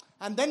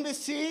 And then we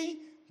see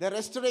the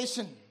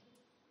restoration.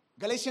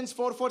 Galatians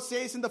 4:4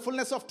 says, in the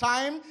fullness of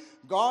time,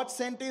 God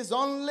sent His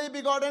only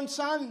begotten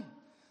Son.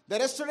 The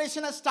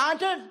restoration has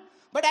started,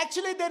 but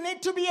actually there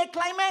need to be a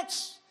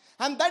climax.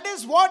 And that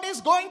is what is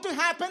going to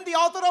happen. The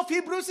author of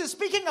Hebrews is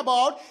speaking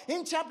about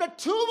in chapter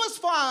 2 verse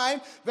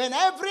 5, when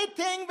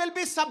everything will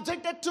be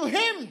subjected to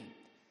Him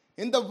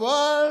in the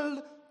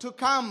world to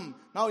come.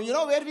 Now, you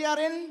know where we are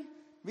in?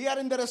 We are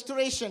in the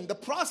restoration. The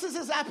process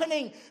is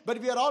happening,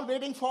 but we are all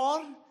waiting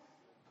for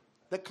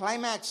the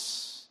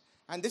climax.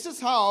 And this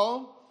is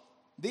how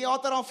the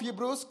author of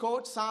Hebrews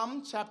quotes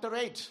Psalm chapter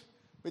 8,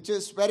 which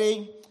is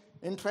very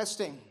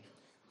interesting.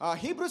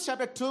 Hebrews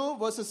chapter 2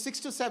 verses 6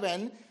 to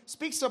 7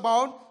 speaks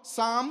about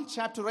Psalm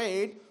chapter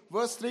 8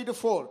 verse 3 to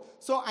 4.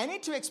 So I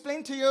need to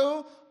explain to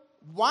you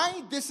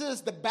why this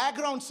is the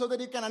background so that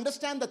you can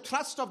understand the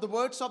thrust of the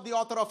words of the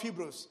author of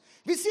Hebrews.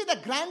 We see the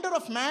grandeur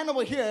of man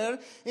over here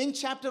in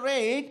chapter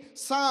 8,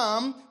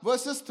 Psalm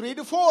verses 3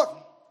 to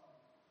 4.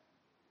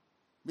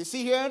 We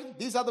see here,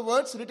 these are the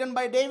words written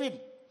by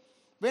David.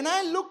 When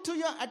I look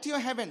at your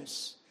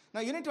heavens. Now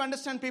you need to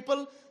understand,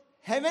 people,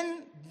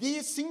 heaven,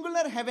 the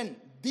singular heaven,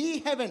 the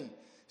heaven,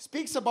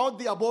 speaks about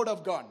the abode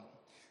of God.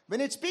 When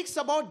it speaks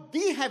about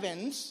the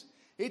heavens,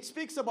 it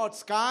speaks about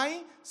sky,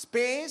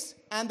 space,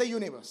 and the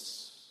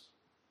universe.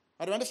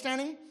 Are you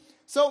understanding?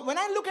 So when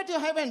I look at your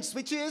heavens,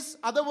 which is,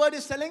 other word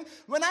is telling,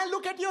 when I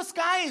look at your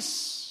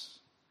skies,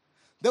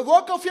 the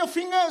work of your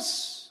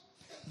fingers,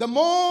 the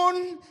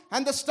moon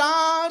and the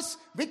stars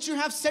which you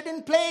have set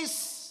in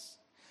place.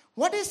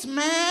 What is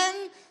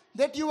man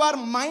that you are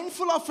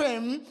mindful of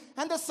him,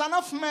 and the Son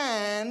of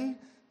Man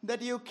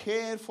that you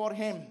care for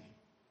him?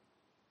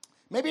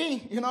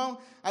 Maybe,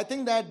 I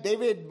think that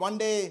David one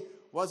day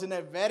was in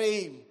a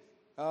very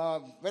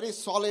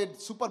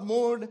solid, super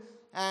mood,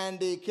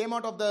 and he came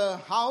out of the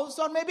house,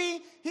 or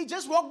maybe he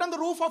just walked on the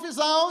roof of his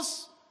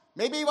house.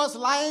 Maybe he was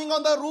lying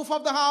on the roof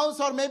of the house,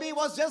 or maybe he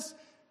was just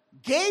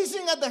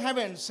gazing at the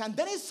heavens, and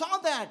then he saw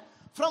that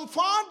from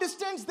far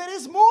distance there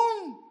is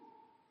moon.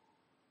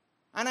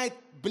 And I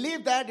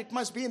believe that it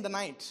must be in the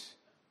night,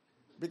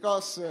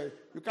 because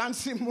you can't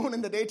see moon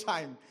in the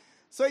daytime.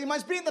 So he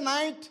must be in the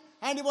night,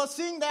 and he was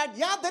seeing that,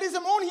 there is a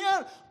moon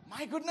here.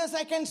 My goodness,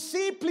 I can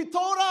see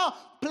plethora,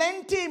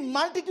 plenty,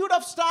 multitude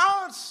of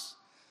stars.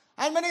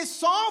 And when he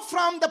saw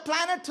from the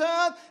planet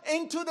Earth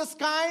into the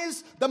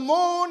skies, the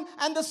moon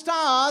and the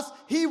stars,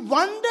 he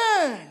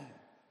wondered,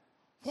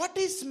 what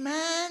is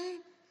man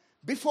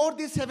before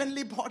these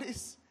heavenly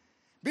bodies?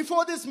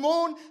 Before this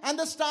moon and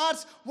the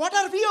stars, what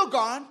are we, O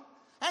God?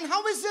 And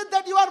how is it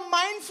that you are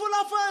mindful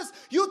of us?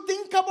 You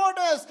think about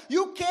us.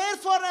 You care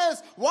for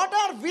us. What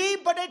are we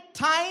but a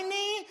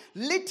tiny,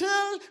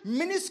 little,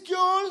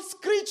 minuscule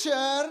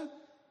creature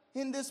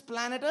in this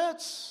planet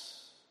Earth?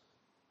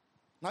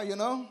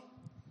 Now,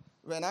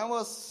 when I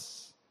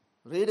was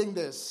reading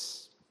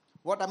this,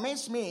 what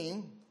amazed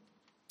me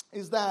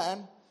is that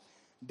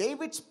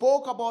David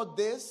spoke about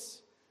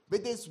this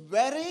with his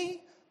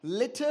very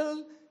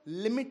little,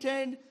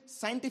 limited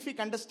scientific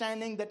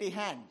understanding that he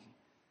had.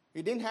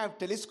 He didn't have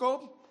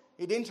telescope.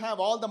 He didn't have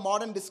all the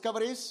modern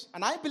discoveries.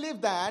 And I believe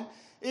that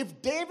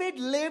if David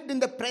lived in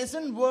the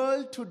present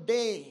world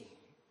today,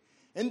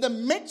 in the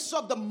midst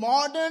of the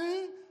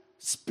modern,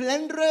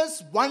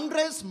 splendorous,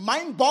 wondrous,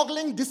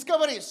 mind-boggling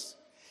discoveries,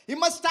 he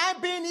must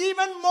have been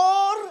even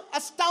more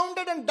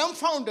astounded and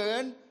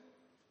dumbfounded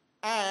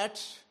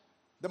at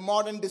the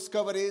modern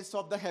discoveries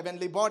of the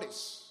heavenly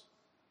bodies.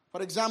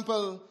 For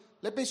example,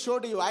 Let me show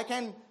to you. I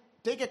can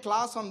take a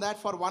class on that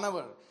for 1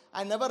 hour.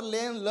 I never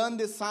learned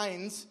this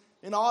science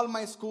in all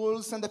my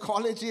schools and the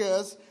college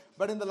years.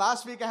 But in the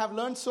last week, I have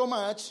learned so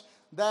much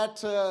that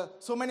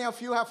so many of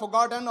you have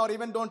forgotten or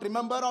even don't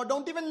remember or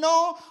don't even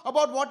know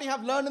about what you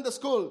have learned in the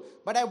school.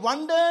 But I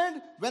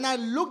wondered, when I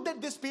looked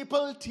at these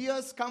people,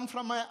 tears come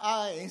from my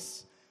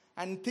eyes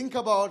and think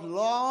about,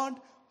 Lord,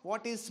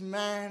 what is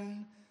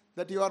man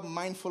that you are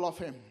mindful of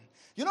him?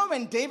 You know,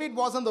 when David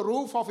was on the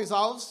roof of his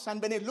house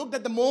and when he looked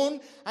at the moon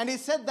and he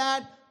said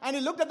that, and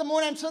he looked at the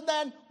moon and said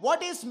that,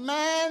 what is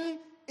man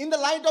in the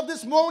light of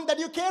this moon that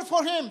you care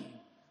for him?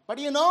 But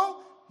you know,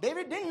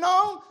 David didn't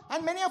know,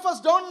 and many of us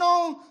don't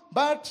know,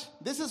 but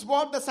this is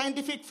what the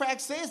scientific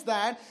fact says,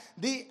 that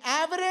the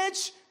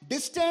average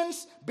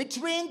distance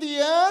between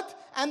the earth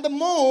and the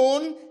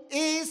moon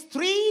is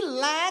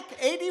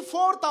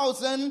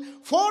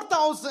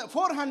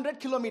 384,400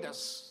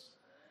 kilometers.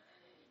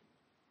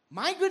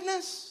 My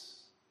goodness.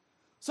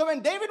 So when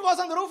David was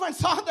on the roof and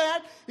saw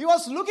that, he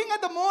was looking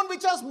at the moon,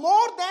 which was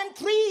more than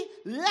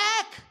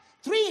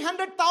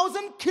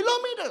 300,000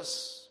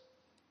 kilometers.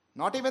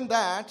 Not even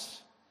that.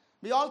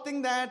 We all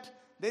think that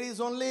there is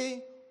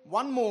only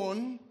one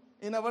moon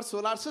in our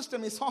solar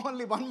system. We saw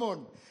only one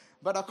moon.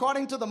 But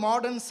according to the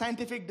modern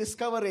scientific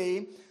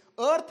discovery,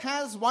 Earth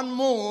has one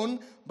moon,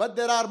 but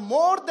there are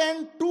more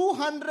than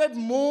 200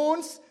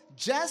 moons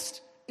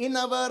just in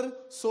our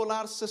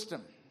solar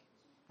system.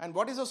 And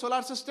what is a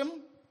solar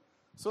system?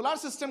 Solar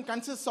system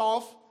consists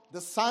of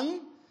the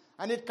sun,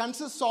 and it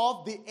consists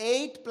of the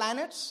 8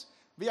 planets.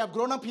 We have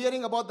grown up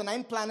hearing about the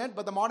 9th planet,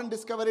 but the modern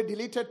discovery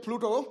deleted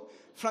Pluto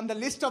from the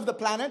list of the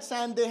planets,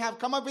 and they have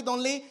come up with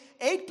only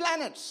 8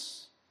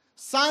 planets.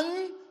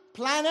 Sun,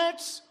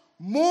 planets,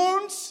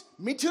 moons,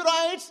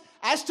 meteorites,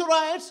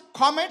 asteroids,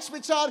 comets,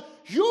 which are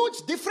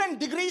huge, different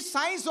degrees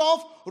size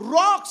of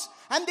rocks,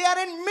 and they are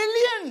in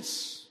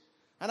millions.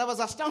 And I was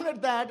astounded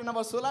that in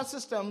our solar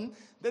system,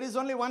 there is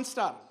only one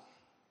star.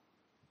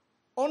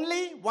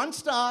 Only one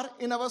star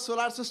in our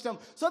solar system.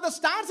 So the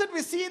stars that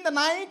we see in the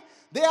night,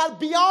 they are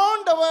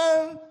beyond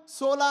our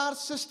solar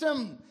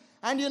system.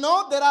 And you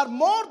know, there are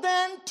more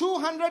than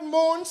 200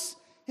 moons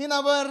in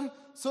our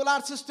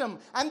solar system.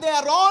 And they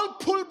are all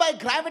pulled by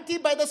gravity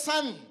by the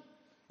sun.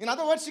 In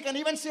other words, you can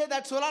even say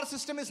that solar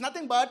system is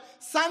nothing but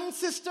sun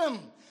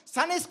system.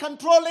 Sun is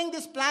controlling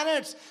these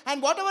planets.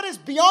 And whatever is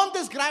beyond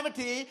this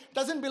gravity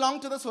doesn't belong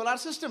to the solar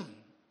system.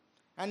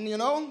 And you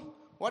know,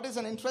 what is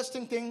an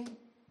interesting thing?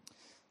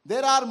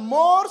 There are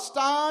more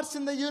stars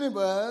in the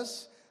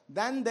universe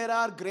than there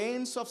are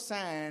grains of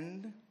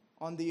sand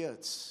on the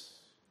earth.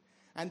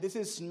 And this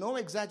is no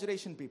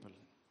exaggeration, people.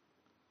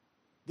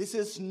 This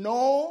is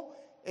no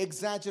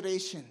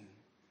exaggeration.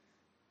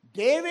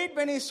 David,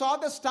 when he saw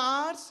the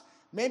stars,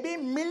 maybe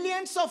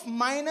millions of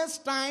minus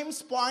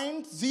times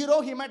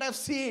 0.0, he might have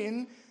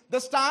seen the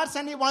stars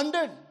and he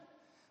wondered.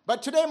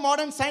 But today,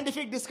 modern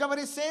scientific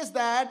discovery says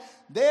that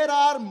there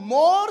are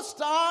more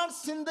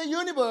stars in the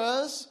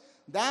universe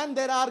than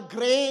there are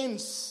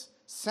grains,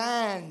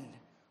 sand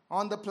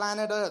on the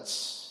planet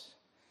Earth.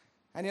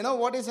 And you know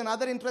what is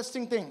another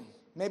interesting thing?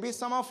 Maybe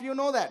some of you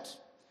know that.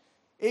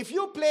 If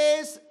you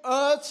place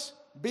Earth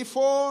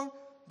before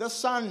the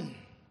sun,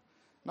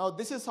 now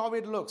this is how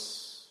it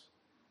looks.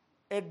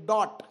 A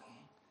dot.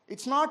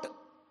 It's not,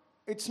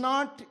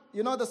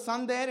 the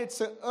sun there,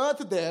 it's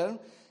Earth there.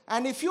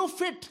 And if you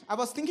fit, I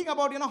was thinking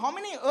about, how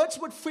many Earths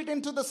would fit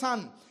into the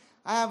sun?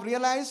 I have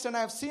realized and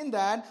I have seen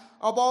that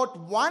about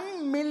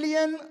 1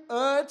 million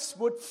Earths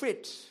would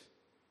fit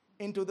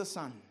into the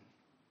sun.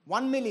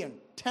 1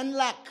 million, 10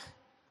 lakh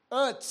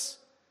Earths.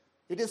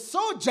 It is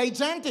so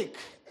gigantic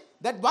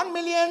that 1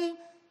 million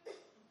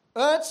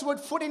Earths would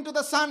fit into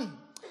the sun.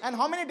 And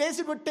how many days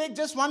it would take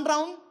just one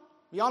round?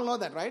 We all know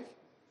that, right?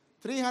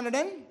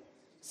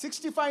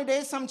 365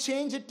 days, some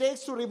change it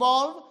takes to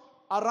revolve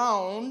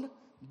around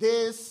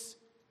this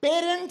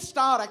parent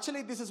star.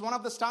 Actually, this is one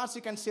of the stars,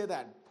 you can say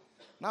that.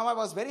 Now, I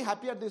was very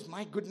happy at this.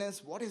 My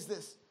goodness, what is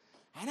this?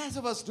 And as I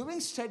was doing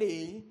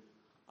study,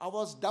 I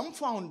was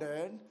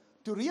dumbfounded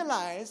to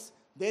realize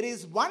there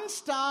is one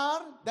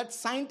star that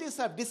scientists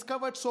have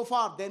discovered so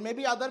far. There may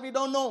be other we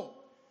don't know,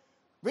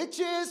 which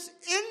is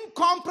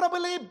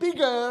incomparably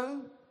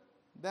bigger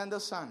than the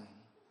sun.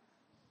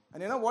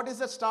 And you know what is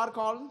that star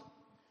called?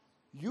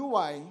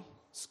 UI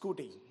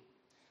Scuti.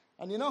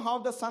 And you know how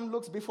the sun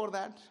looks before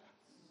that?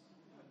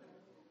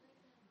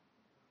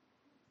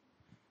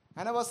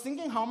 And I was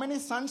thinking how many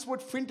suns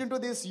would fit into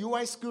this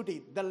UI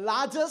Scuti, the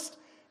largest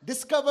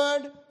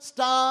discovered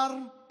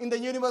star in the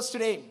universe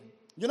today.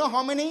 You know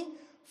how many?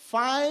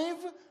 5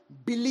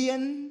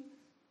 billion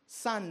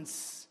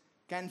suns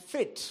can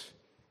fit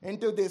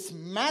into this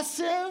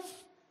massive,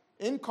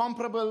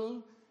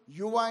 incomparable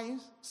UI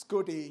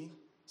Scuti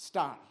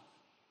star.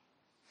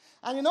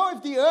 And you know,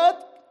 if the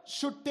Earth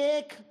should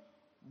take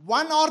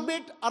one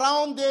orbit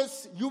around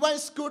this UI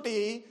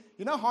Scuti,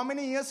 you know how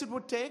many years it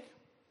would take?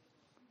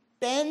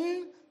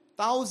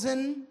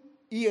 10,000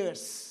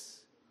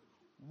 years.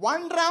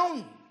 One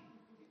round.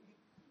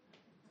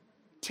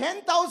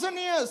 10,000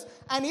 years.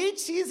 And each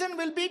season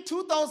will be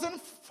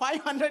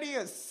 2,500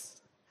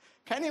 years.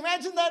 Can you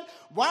imagine that?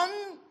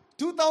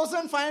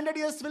 2,500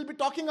 years will be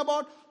talking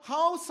about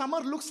how summer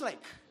looks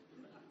like.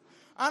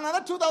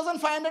 Another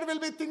 2,500 will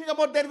be thinking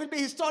about, there will be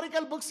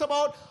historical books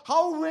about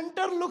how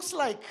winter looks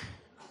like.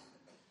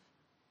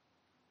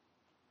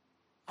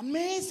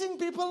 Amazing,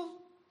 people.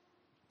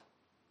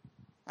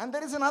 And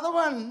there is another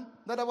one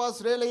that I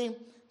was really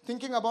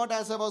thinking about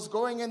as I was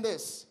going in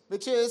this,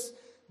 which is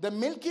the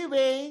Milky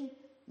Way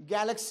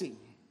galaxy.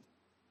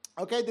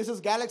 Okay, this is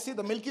galaxy.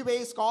 The Milky Way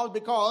is called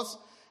because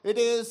it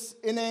is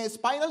in a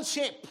spiral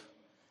shape.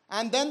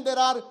 And then there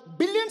are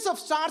billions of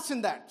stars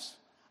in that.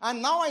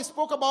 And now I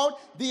spoke about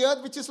the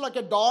earth, which is like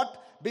a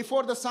dot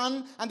before the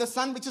sun, and the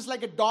sun, which is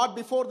like a dot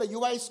before the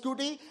UI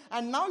Scooty.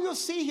 And now you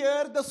see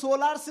here the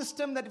solar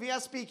system that we are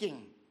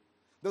speaking.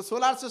 The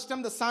solar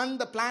system, the sun,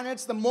 the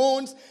planets, the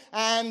moons,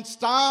 and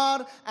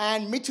star,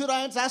 and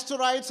meteorites,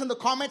 asteroids, and the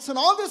comets, and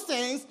all these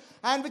things,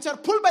 and which are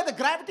pulled by the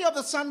gravity of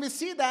the sun. We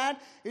see that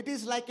it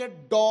is like a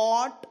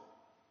dot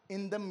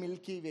in the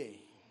Milky Way.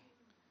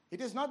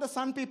 It is not the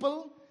sun,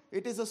 people.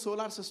 It is a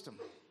solar system.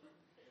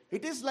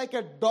 It is like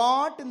a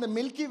dot in the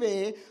Milky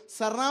Way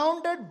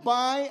surrounded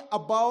by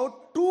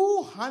about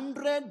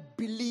 200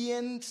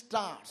 billion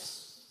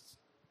stars.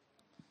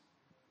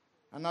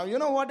 And now you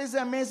know what is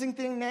the amazing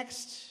thing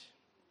next?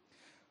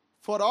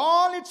 For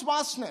all its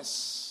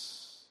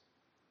vastness.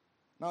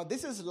 Now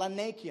this is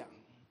Laniakea.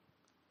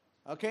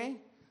 Okay?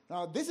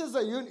 Now this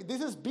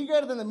is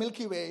bigger than the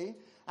Milky Way.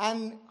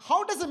 And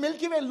how does the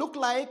Milky Way look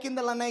like in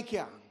the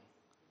Laniakea?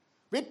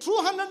 With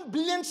 200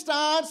 billion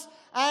stars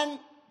and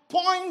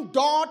point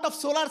dot of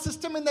solar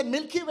system in the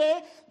Milky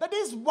Way, that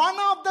is one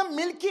of the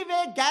Milky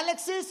Way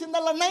galaxies in the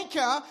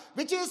Laniakea,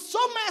 which is so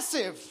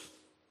massive.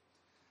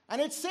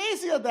 And it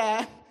says here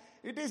that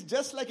it is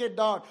just like a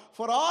dot.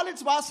 For all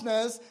its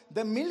vastness,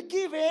 the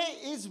Milky Way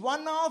is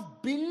one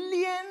of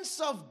billions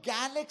of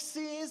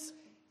galaxies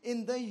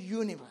in the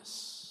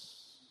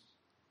universe.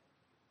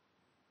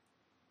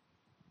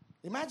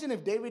 Imagine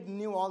if David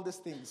knew all these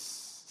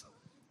things.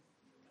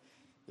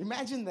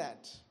 Imagine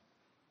that.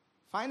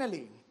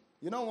 Finally,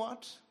 you know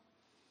what?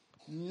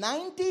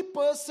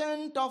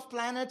 90% of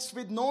planets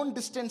with known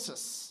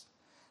distances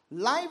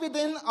lie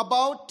within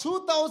about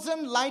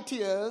 2,000 light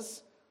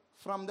years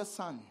from the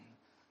sun.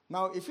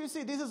 Now, if you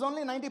see, this is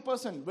only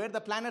 90% where the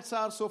planets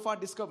are so far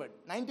discovered.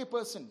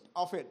 90%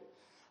 of it.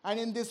 And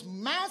in this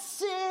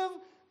massive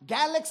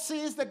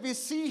galaxies that we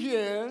see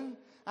here,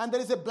 and there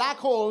is a black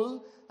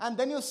hole, and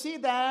then you see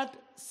that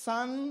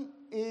sun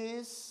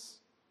is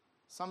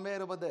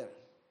somewhere over there.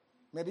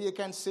 Maybe you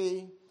can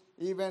see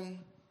even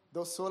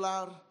the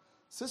solar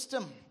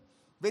system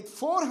with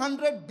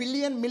 400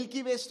 billion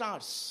Milky Way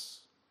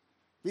stars.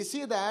 We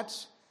see that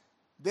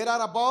there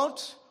are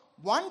about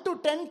 1 to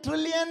 10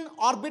 trillion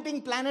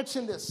orbiting planets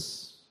in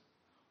this.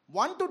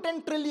 1 to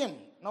 10 trillion.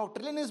 Now,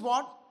 trillion is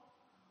what?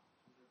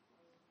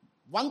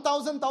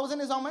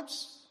 1,000 is how much?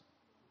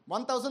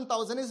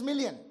 1,000 is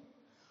million.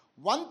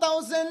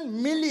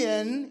 1,000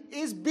 million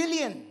is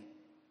billion.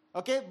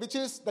 Okay, which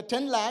is the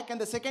 10 lakh,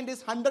 and the second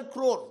is 100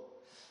 crore.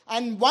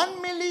 And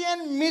 1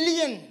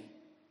 million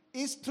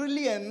is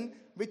trillion,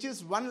 which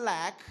is 1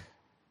 lakh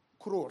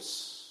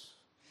crores.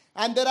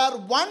 And there are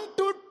 1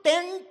 to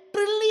 10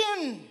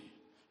 trillion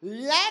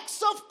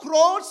lakhs of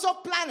crores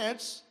of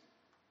planets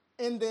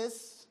in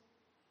this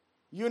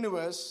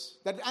universe.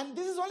 And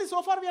this is only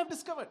so far we have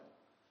discovered.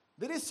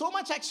 There is so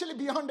much actually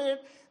beyond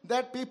it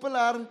that people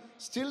are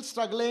still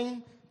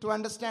struggling to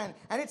understand.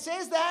 And it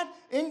says that,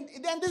 and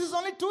this is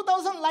only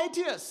 2,000 light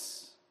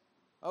years.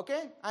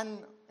 Okay? And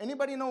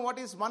anybody know what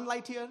is 1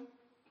 light year?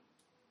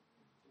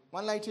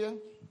 1 light year?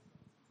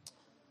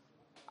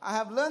 I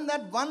have learned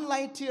that 1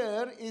 light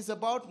year is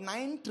about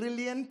 9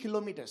 trillion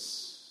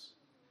kilometers.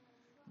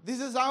 This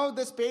is how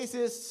the space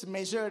is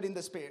measured in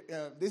the space.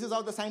 This is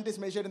how the scientists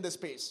measured in the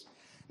space.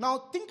 Now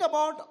think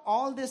about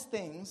all these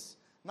things.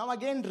 Now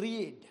again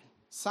read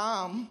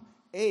Psalm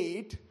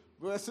 8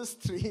 verses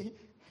 3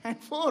 and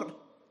 4.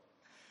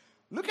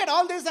 Look at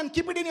all this and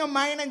keep it in your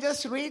mind and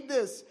just read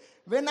this.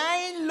 When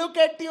I look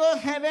at your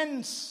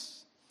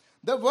heavens,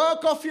 the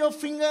work of your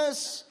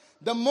fingers,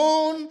 the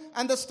moon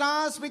and the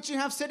stars which you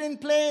have set in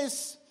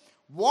place,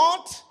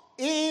 what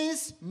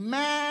is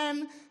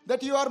man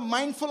that you are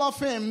mindful of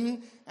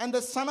him, and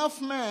the Son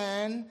of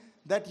Man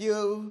that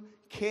you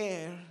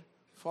care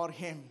for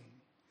him?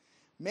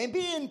 Maybe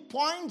in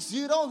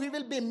 0.0 we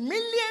will be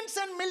millions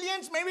and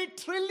millions, maybe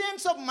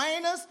trillions of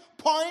minus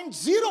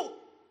 0.0.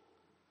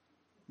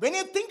 When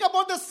you think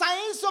about the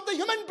size of the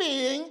human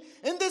being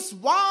in this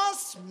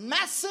vast,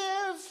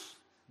 massive,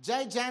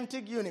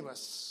 gigantic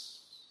universe,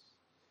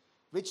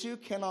 which you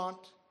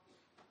cannot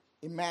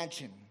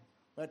imagine.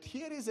 But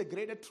here is a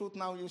greater truth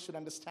now you should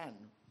understand.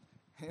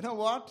 You know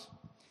what?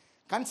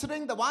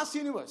 Considering the vast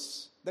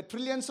universe, the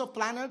trillions of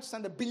planets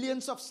and the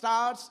billions of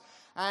stars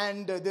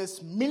and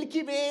this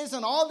Milky Ways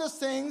and all these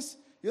things,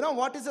 you know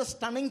what is a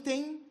stunning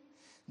thing?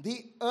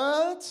 The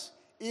Earth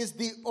is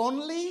the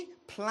only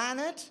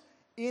planet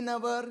in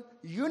our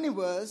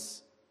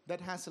universe that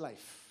has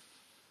life.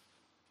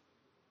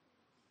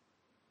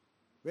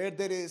 Where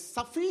there is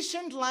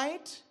sufficient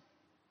light,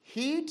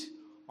 heat,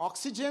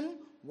 oxygen,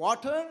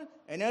 water,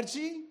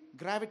 energy,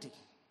 gravity.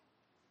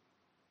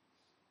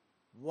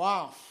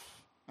 Wow.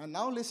 And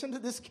now listen to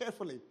this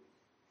carefully.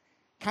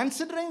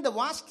 Considering the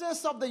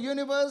vastness of the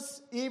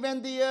universe,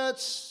 even the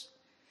earth,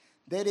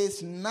 there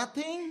is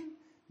nothing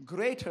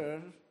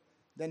greater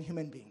than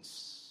human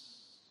beings.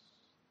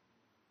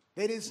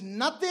 There is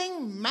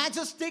nothing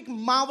majestic,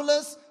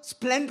 marvelous,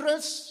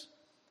 splendorous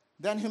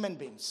than human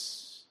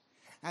beings.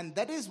 And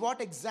that is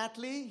what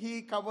exactly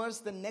he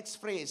covers the next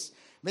phrase.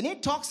 When he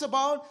talks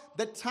about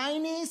the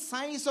tiny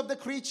size of the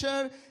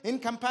creature in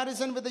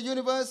comparison with the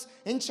universe,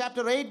 in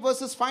chapter 8,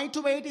 verses 5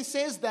 to 8, he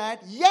says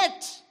that,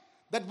 yet,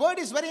 that word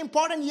is very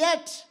important,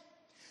 yet,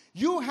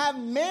 you have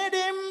made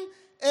him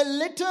a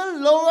little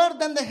lower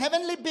than the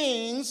heavenly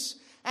beings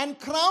and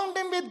crowned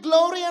him with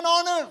glory and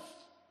honor.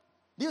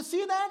 Do you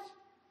see that?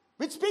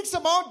 Which speaks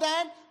about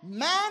that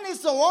man is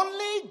the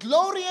only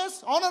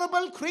glorious,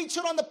 honorable creature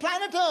on the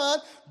planet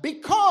Earth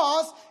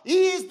because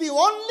he is the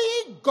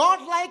only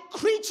godlike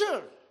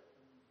creature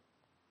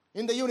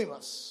in the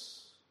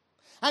universe.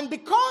 And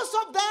because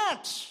of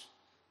that,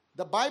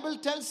 the Bible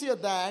tells you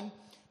that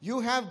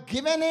you have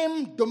given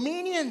him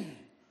dominion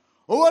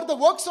over the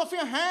works of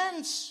your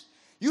hands.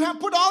 You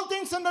have put all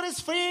things under his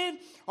feet,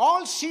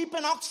 all sheep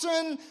and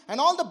oxen, and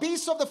all the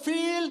beasts of the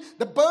field,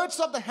 the birds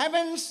of the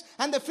heavens,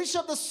 and the fish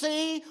of the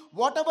sea,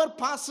 whatever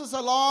passes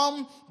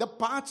along the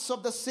paths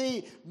of the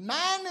sea.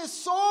 Man is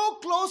so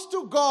close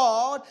to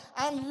God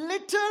and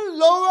little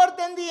lower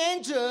than the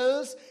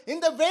angels in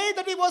the way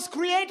that he was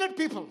created,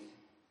 people.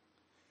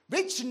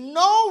 Which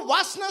no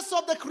vastness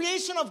of the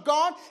creation of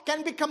God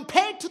can be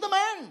compared to the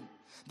man.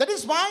 That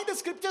is why the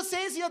scripture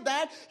says here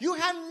that you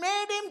have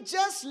made him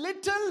just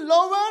little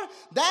lower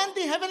than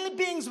the heavenly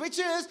beings, which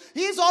is,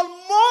 he is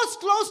almost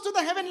close to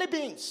the heavenly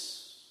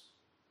beings.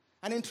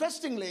 And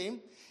interestingly,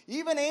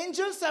 even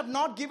angels have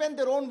not given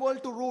their own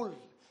world to rule.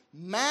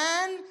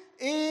 Man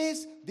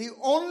is the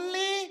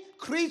only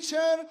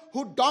creature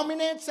who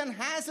dominates and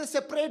has a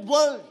separate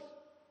world,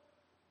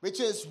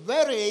 which is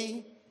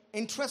very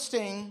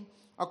interesting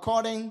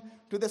according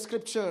to the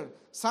scripture.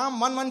 Psalm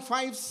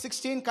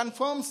 115:16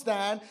 confirms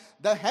that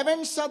the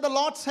heavens are the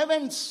Lord's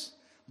heavens,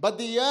 but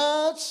the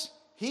earth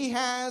he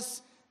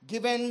has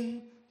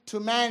given to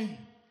man.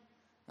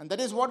 And that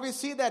is what we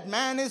see, that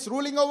man is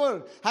ruling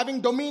over, having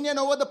dominion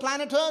over the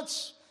planet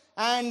Earth.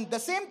 And the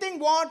same thing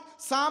what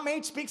Psalm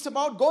 8 speaks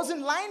about goes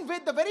in line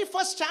with the very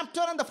first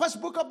chapter and the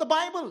first book of the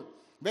Bible,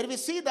 where we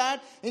see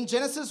that in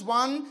Genesis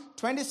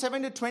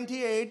 1:27 to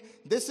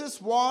 28, this is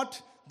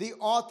what the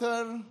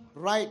author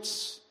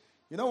writes.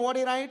 You know what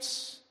he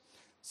writes?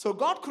 So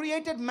God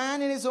created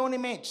man in his own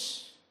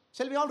image.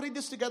 Shall we all read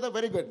this together?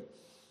 Very good.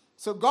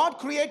 So God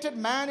created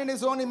man in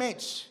his own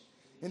image.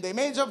 In the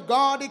image of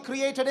God he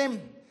created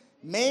him.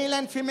 Male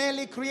and female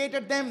he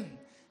created them.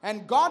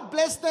 And God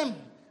blessed them.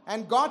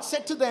 And God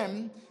said to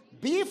them,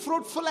 be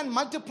fruitful and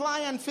multiply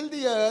and fill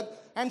the earth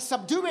and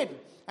subdue it.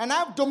 And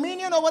have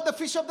dominion over the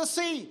fish of the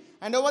sea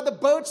and over the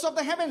birds of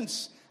the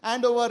heavens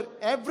and over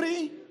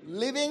every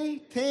living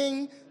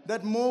thing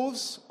that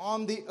moves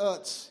on the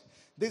earth.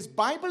 This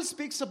Bible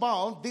speaks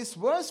about, this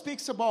verse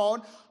speaks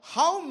about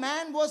how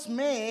man was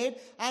made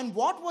and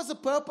what was the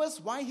purpose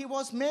why he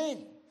was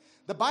made.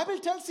 The Bible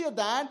tells you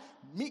that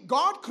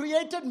God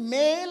created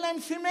male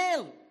and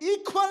female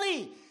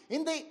equally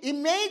in the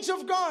image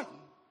of God.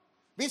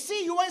 We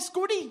see you as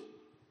Scooty.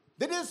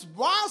 That is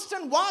vast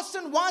and vast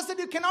and vast that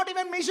you cannot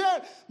even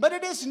measure. But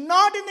it is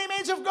not in the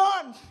image of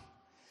God.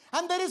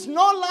 And there is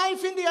no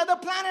life in the other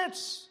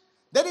planets.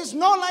 There is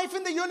no life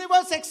in the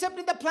universe except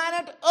in the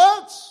planet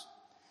Earth.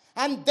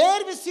 And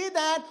there we see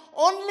that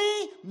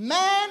only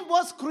man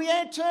was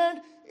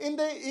created in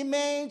the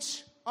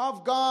image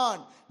of God,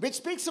 which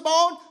speaks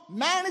about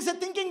man is a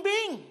thinking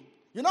being.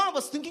 You know, I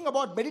was thinking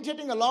about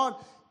meditating a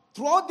lot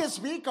throughout this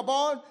week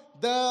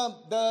about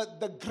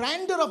the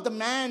grandeur of the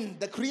man,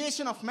 the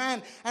creation of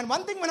man. And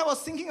one thing when I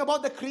was thinking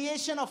about the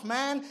creation of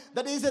man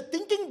that is a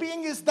thinking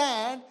being is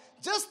that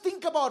just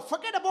think about,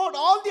 forget about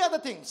all the other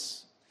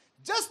things.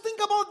 Just think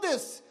about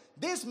this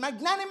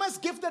magnanimous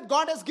gift that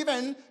God has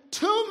given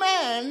to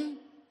man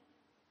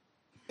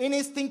in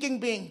his thinking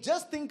being.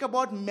 Just think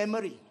about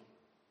memory.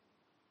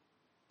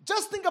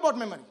 Just think about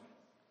memory.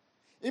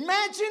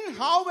 Imagine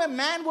how a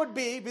man would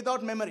be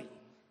without memory.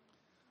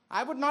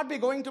 I would not be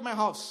going to my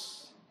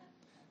house.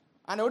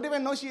 And I wouldn't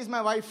even know she is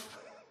my wife.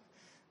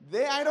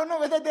 I don't know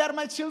whether they are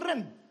my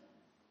children.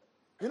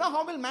 You know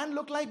how will man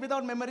look like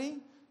without memory?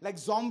 Like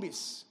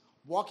zombies,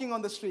 walking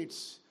on the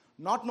streets,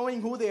 not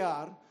knowing who they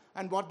are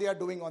and what they are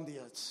doing on the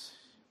earth.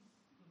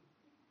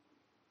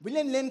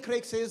 William Lane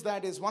Craig says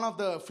that is one of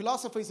the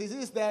philosophers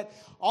is that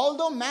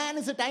although man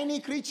is a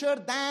tiny creature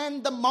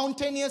than the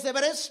mountainous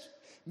Everest,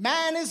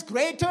 man is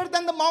greater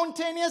than the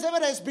mountainous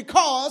Everest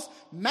because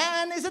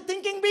man is a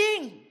thinking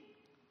being.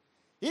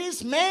 He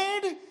is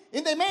made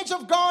in the image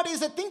of God. He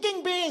is a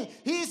thinking being.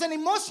 He is an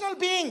emotional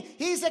being.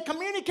 He is a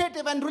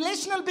communicative and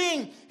relational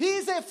being. He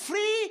is a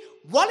free,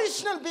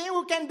 volitional being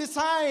who can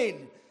decide.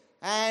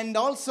 And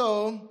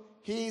also,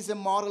 he is a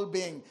moral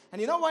being. And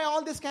you know why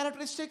all these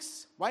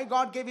characteristics? Why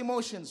God gave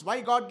emotions?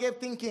 Why God gave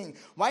thinking?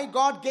 Why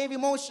God gave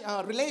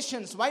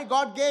relations? Why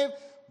God gave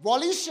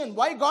volition?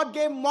 Why God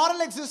gave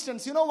moral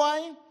existence? You know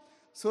why?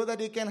 So that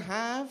he can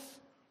have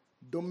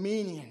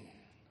dominion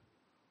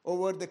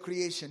over the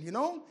creation. You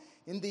know,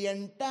 in the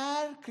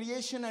entire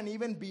creation and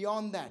even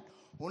beyond that,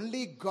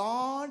 only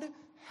God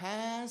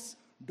has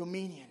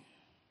dominion.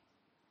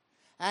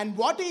 And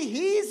what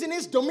he is in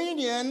his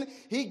dominion,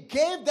 he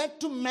gave that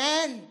to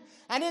man.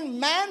 And in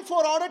man,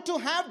 for order to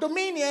have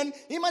dominion,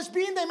 he must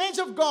be in the image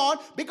of God,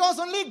 because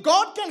only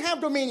God can have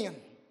dominion.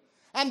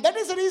 And that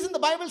is the reason the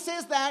Bible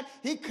says that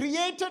he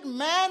created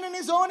man in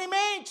his own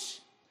image,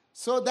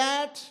 so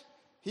that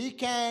he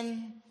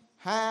can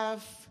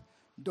have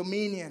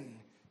dominion.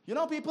 You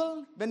know,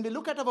 people, when we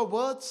look at our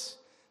worth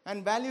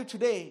and value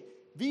today,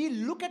 we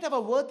look at our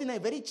worth in a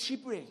very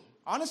cheap way.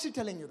 Honestly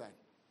telling you that.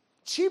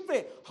 Cheap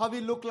way. How we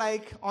look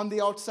like on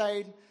the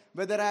outside,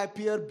 whether I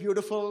appear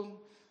beautiful,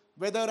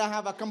 whether I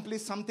have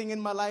accomplished something in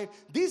my life.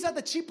 These are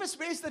the cheapest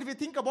ways that we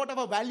think about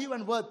our value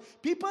and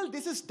worth. People,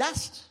 this is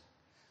dust.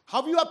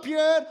 How you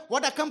appear,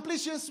 what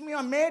accomplishments you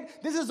have made,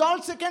 this is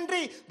all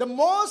secondary. The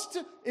most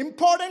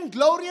important,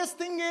 glorious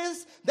thing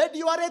is that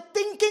you are a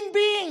thinking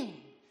being.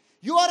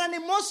 You are an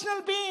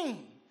emotional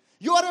being.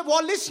 You are a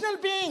volitional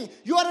being.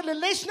 You are a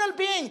relational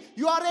being.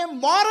 You are a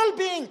moral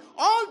being.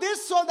 All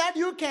this so that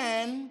you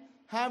can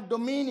have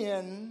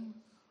dominion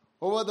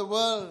over the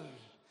world.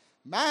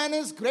 Man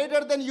is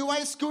greater than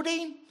UI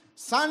Scooty,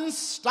 suns,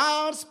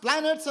 stars,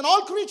 planets, and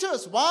all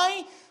creatures.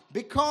 Why?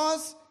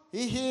 Because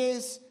he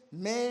is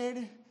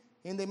made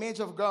in the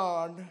image of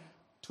God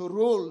to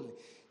rule.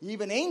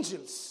 Even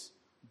angels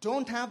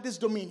don't have this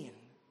dominion,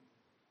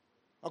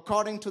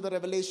 according to the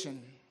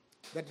revelation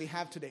that we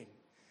have today.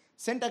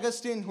 St.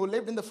 Augustine, who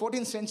lived in the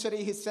 14th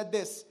century, he said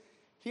this.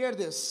 Hear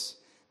this.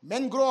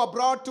 Men grow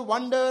abroad to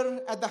wonder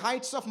at the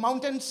heights of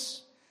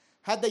mountains,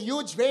 at the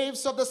huge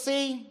waves of the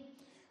sea,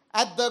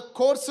 at the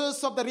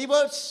courses of the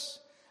rivers,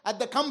 at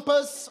the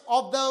compass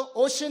of the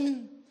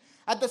ocean,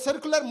 at the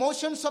circular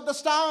motions of the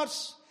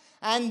stars,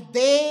 and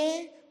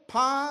they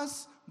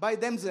pass by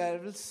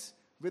themselves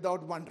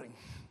without wondering.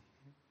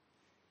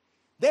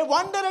 They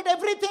wonder at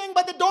everything,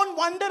 but they don't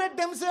wonder at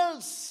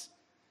themselves.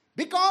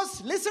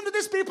 Because, listen to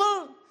this,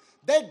 people,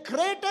 the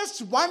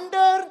greatest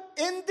wonder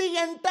in the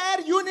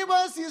entire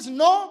universe is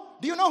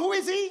do you know who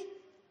is he?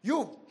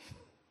 You.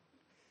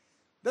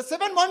 The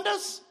 7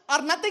 wonders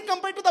are nothing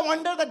compared to the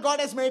wonder that God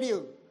has made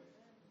you.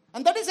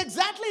 And that is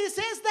exactly, he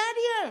says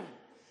that here.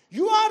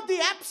 You are the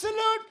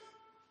absolute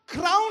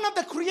crown of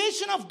the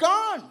creation of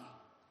God.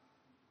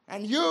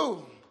 And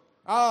you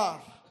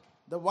are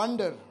the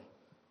wonder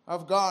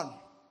of God.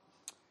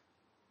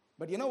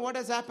 But you know what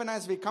has happened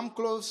as we come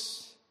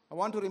close? I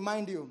want to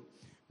remind you,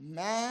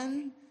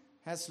 man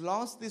has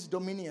lost this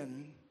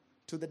dominion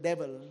to the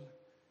devil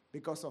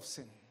because of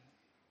sin.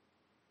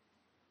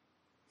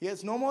 He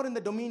is no more in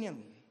the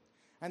dominion.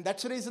 And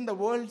that's the reason the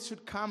world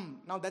should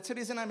come. Now that's the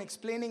reason I'm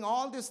explaining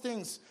all these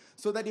things,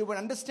 so that you will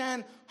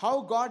understand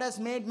how God has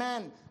made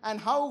man and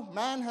how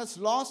man has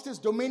lost his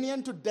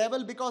dominion to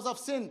devil because of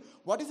sin.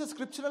 What is the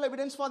scriptural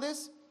evidence for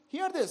this?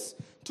 Hear this.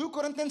 2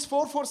 Corinthians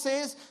 4:4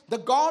 says, the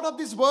God of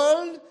this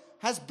world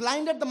has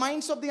blinded the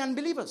minds of the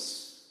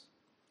unbelievers.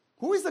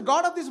 Who is the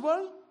God of this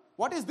world?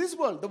 What is this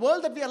world? The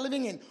world that we are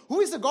living in. Who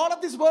is the God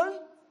of this world?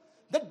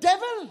 The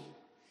devil.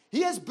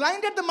 He has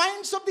blinded the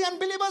minds of the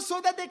unbelievers so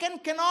that they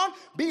cannot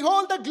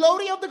behold the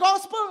glory of the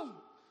gospel.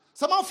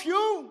 Some of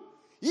you,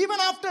 even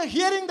after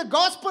hearing the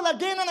gospel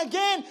again and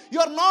again, you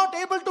are not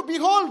able to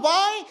behold.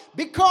 Why?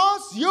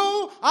 Because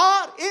you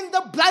are in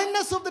the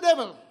blindness of the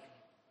devil.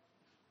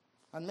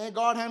 And may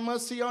God have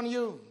mercy on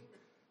you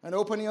and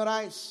open your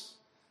eyes.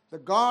 The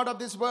God of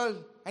this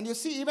world. And you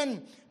see,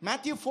 even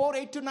Matthew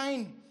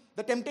 4:8-9,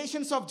 the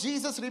temptations of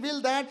Jesus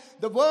reveal that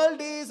the world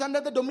is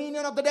under the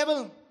dominion of the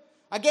devil.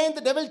 Again,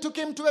 the devil took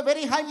him to a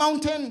very high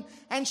mountain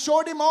and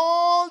showed him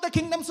all the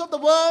kingdoms of the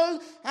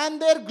world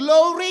and their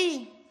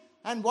glory.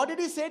 And what did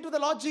he say to the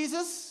Lord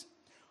Jesus?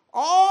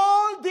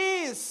 All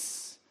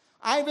this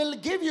I will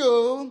give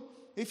you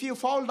if you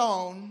fall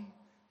down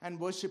and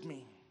worship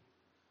me.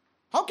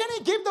 How can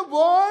he give the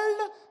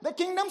world, the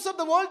kingdoms of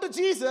the world to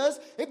Jesus,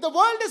 if the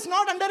world is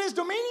not under his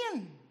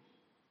dominion?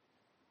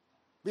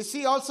 We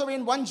see also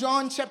in 1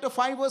 John chapter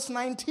 5 verse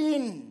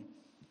 19.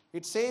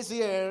 It says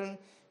here,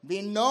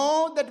 we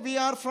know that we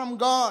are from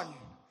God,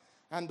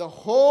 and the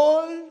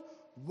whole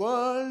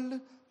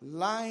world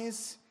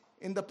lies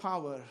in the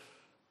power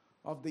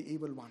of the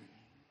evil one.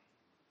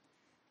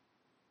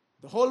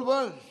 The whole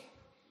world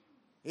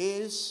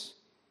is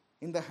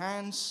in the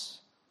hands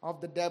of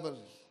the devil.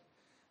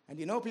 And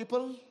you know,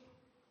 people,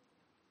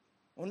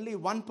 only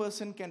one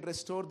person can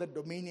restore the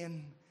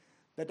dominion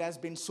that has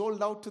been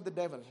sold out to the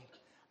devil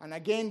and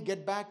again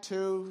get back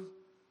to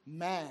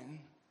man.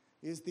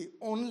 Is the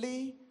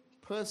only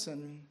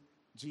person,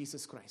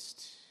 Jesus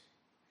Christ.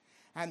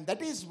 And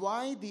that is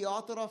why the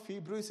author of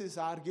Hebrews is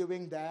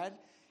arguing that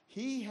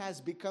he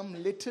has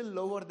become little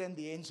lower than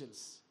the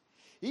angels.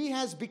 He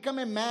has become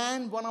a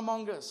man, one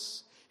among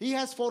us. He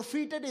has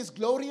forfeited his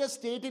glorious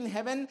state in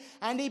heaven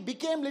and he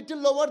became little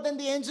lower than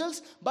the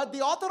angels. But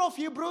the author of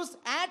Hebrews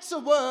adds a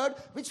word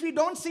which we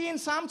don't see in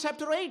Psalm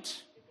chapter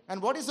 8.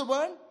 And what is the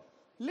word?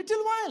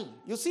 Little while.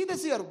 You see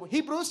this here.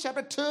 Hebrews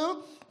chapter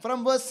 2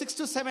 from verse 6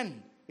 to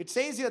 7. It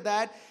says here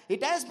that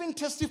it has been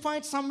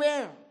testified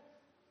somewhere,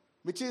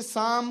 which is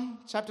Psalm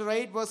chapter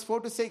 8 verse 4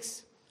 to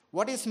 6.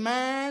 What is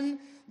man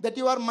that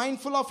you are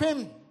mindful of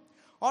him?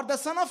 Or the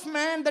son of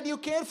man that you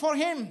care for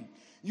him?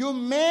 You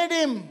made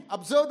him,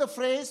 observe the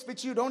phrase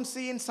which you don't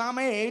see in Psalm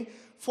 8,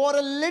 for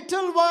a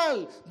little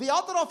while. The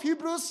author of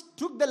Hebrews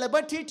took the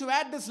liberty to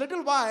add this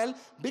little while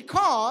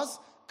because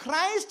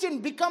Christ in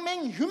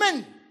becoming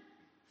human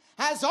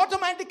has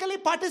automatically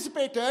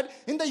participated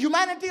in the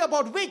humanity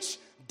about which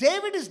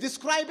David is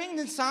describing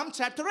in Psalm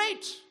chapter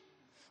 8.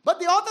 But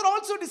the author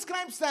also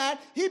describes that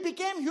he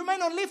became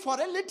human only for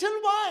a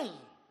little while.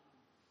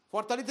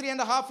 For 33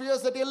 and a half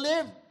years that he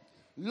lived,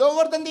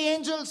 lower than the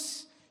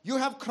angels, you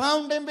have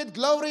crowned him with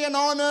glory and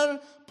honor,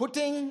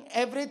 putting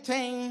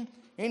everything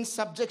in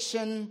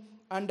subjection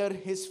under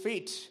his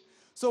feet.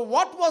 So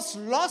what was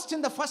lost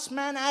in the first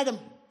man, Adam,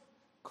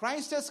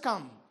 Christ has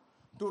come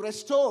to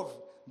restore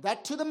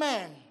that to the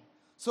man,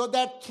 so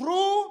that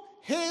through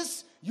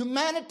his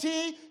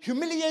humanity,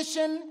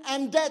 humiliation,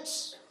 and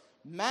death,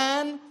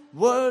 man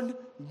would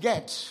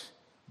get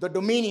the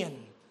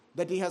dominion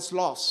that he has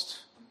lost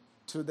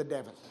to the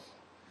devil.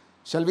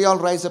 Shall we all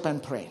rise up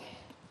and pray?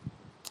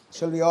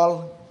 Shall we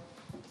all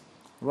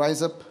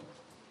rise up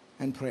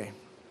and pray?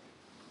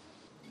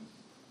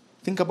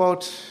 Think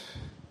about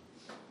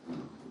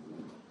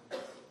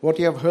what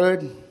you have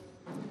heard,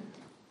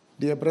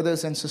 dear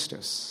brothers and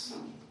sisters.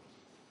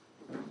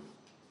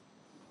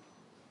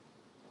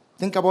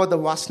 Think about the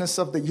vastness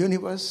of the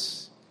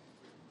universe,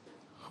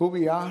 who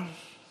we are,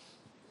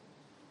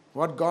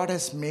 what God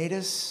has made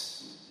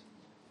us.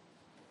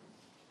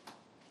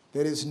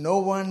 There is no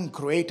one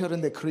greater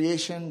in the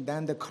creation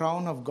than the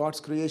crown of God's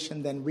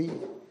creation than we.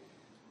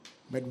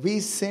 But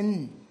we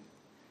sinned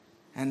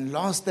and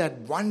lost that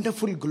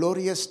wonderful,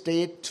 glorious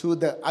state to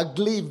the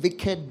ugly,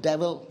 wicked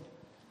devil.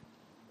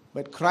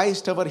 But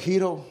Christ, our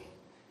hero,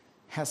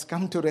 has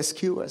come to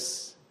rescue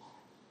us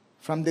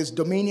from this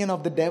dominion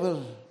of the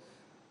devil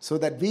so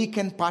that we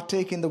can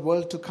partake in the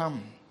world to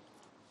come,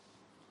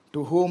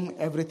 to whom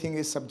everything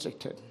is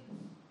subjected.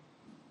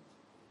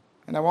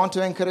 And I want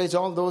to encourage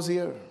all those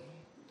here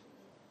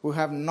who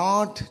have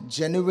not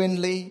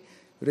genuinely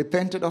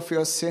repented of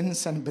your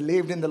sins and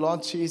believed in the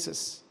Lord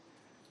Jesus.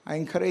 I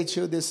encourage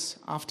you this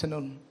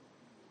afternoon,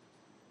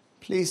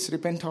 please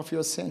repent of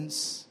your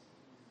sins.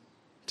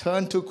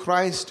 Turn to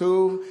Christ,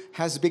 who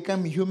has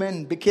become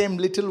human, became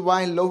little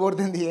while lower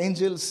than the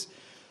angels,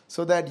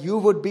 so that you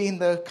would be in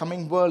the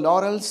coming world,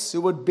 or else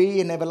you would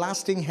be in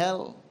everlasting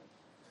hell.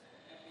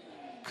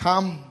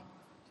 Come,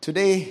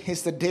 today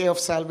is the day of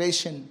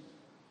salvation.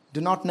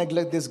 Do not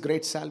neglect this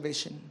great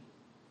salvation.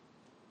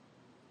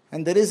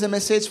 And there is a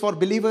message for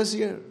believers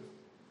here.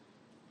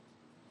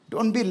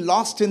 Don't be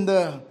lost in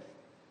the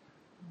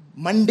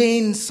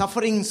mundane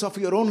sufferings of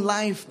your own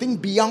life.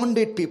 Think beyond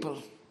it,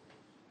 people.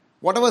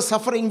 Whatever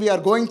suffering we are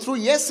going through,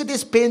 yes, it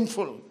is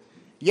painful.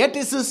 Yet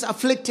it is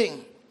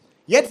afflicting.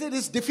 Yet it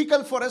is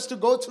difficult for us to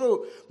go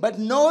through. But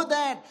know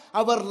that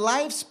our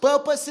life's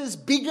purpose is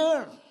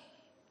bigger.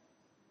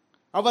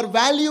 Our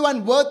value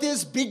and worth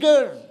is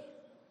bigger.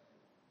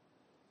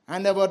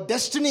 And our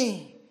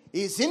destiny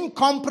is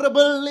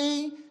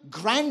incomparably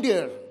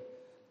grandeur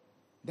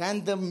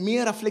than the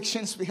mere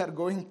afflictions we are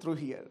going through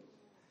here.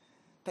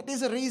 That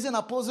is the reason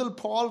Apostle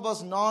Paul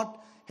was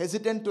not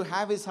hesitant to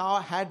have his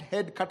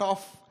head cut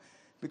off,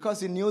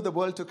 because he knew the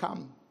world to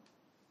come.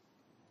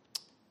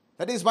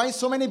 That is why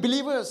so many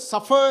believers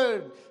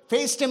suffered,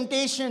 faced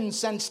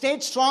temptations, and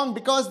stayed strong,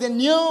 because they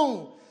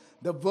knew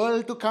the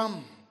world to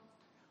come,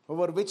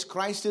 over which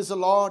Christ is the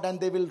Lord and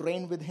they will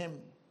reign with him.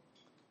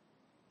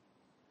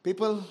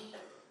 People,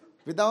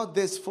 without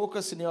this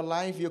focus in your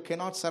life, you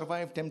cannot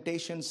survive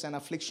temptations and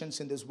afflictions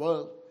in this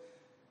world.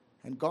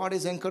 And God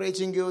is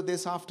encouraging you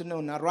this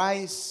afternoon.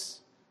 Arise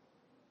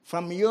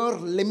from your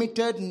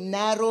limited,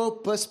 narrow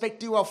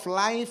perspective of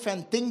life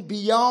and think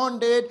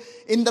beyond it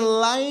in the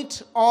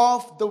light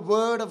of the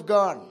Word of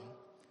God.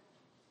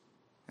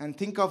 And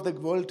think of the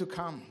world to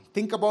come.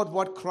 Think about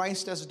what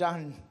Christ has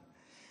done.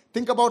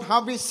 Think about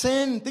how we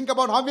sinned. Think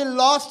about how we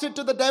lost it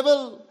to the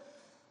devil.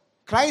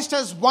 Christ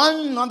has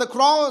won on the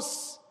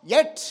cross,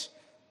 yet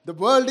the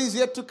world is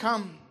yet to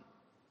come.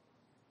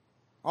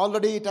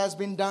 Already it has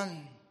been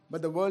done,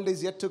 but the world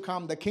is yet to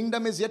come. The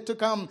kingdom is yet to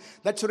come.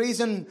 That's the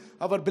reason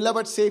our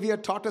beloved Savior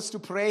taught us to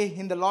pray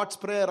in the Lord's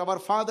Prayer. Our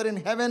Father in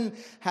heaven,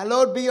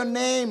 hallowed be your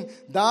name.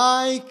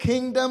 Thy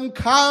kingdom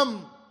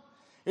come.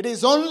 It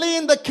is only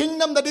in the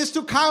kingdom that is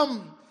to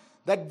come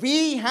that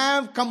we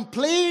have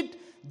complete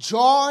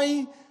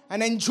joy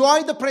and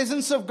enjoy the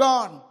presence of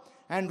God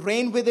and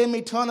reign with him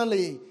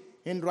eternally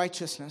in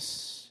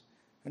righteousness.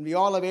 And we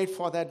all await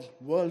for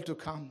that world to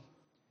come.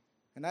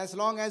 And as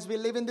long as we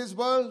live in this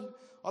world,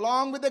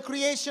 along with the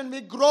creation,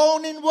 we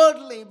groan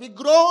inwardly. We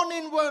groan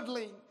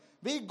inwardly.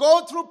 We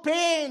go through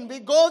pain. We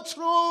go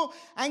through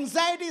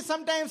anxiety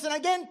sometimes. And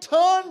again,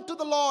 turn to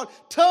the Lord.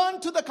 Turn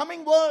to the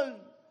coming world.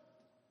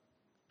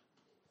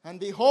 And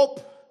we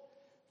hope.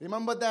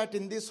 Remember that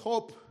in this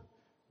hope,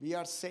 we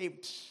are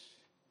saved.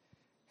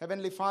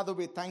 Heavenly Father,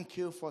 we thank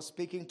you for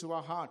speaking to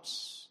our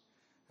hearts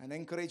and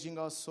encouraging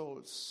our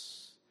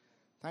souls.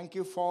 Thank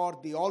you for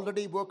the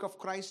already work of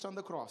Christ on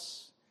the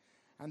cross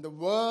and the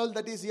world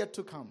that is yet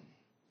to come.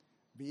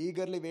 We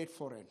eagerly wait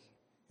for it.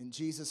 In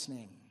Jesus'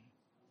 name,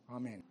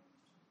 amen.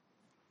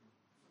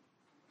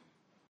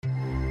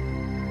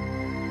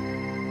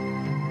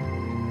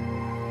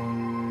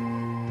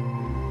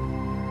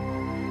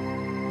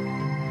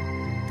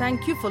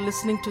 Thank you for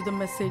listening to the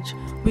message.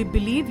 We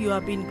believe you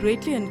have been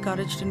greatly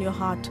encouraged in your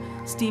heart.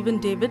 Stephen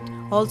David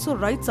also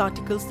writes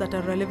articles that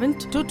are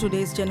relevant to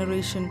today's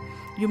generation.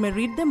 You may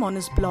read them on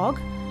his blog,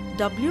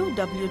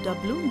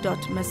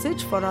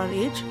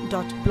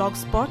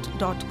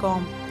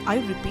 www.messageforourage.blogspot.com. I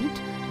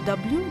repeat,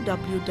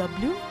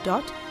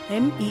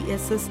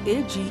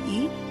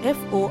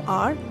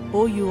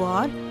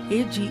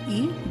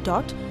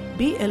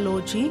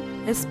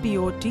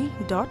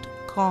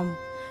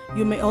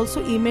 You may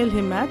also email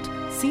him at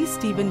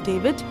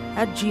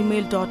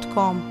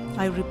cstephendavid@gmail.com.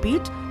 I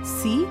repeat,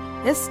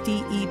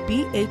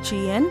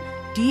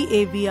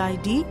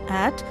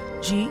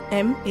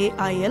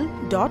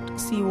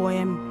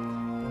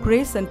 cstephendavid@gmail.com.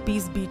 Grace and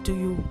peace be to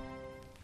you.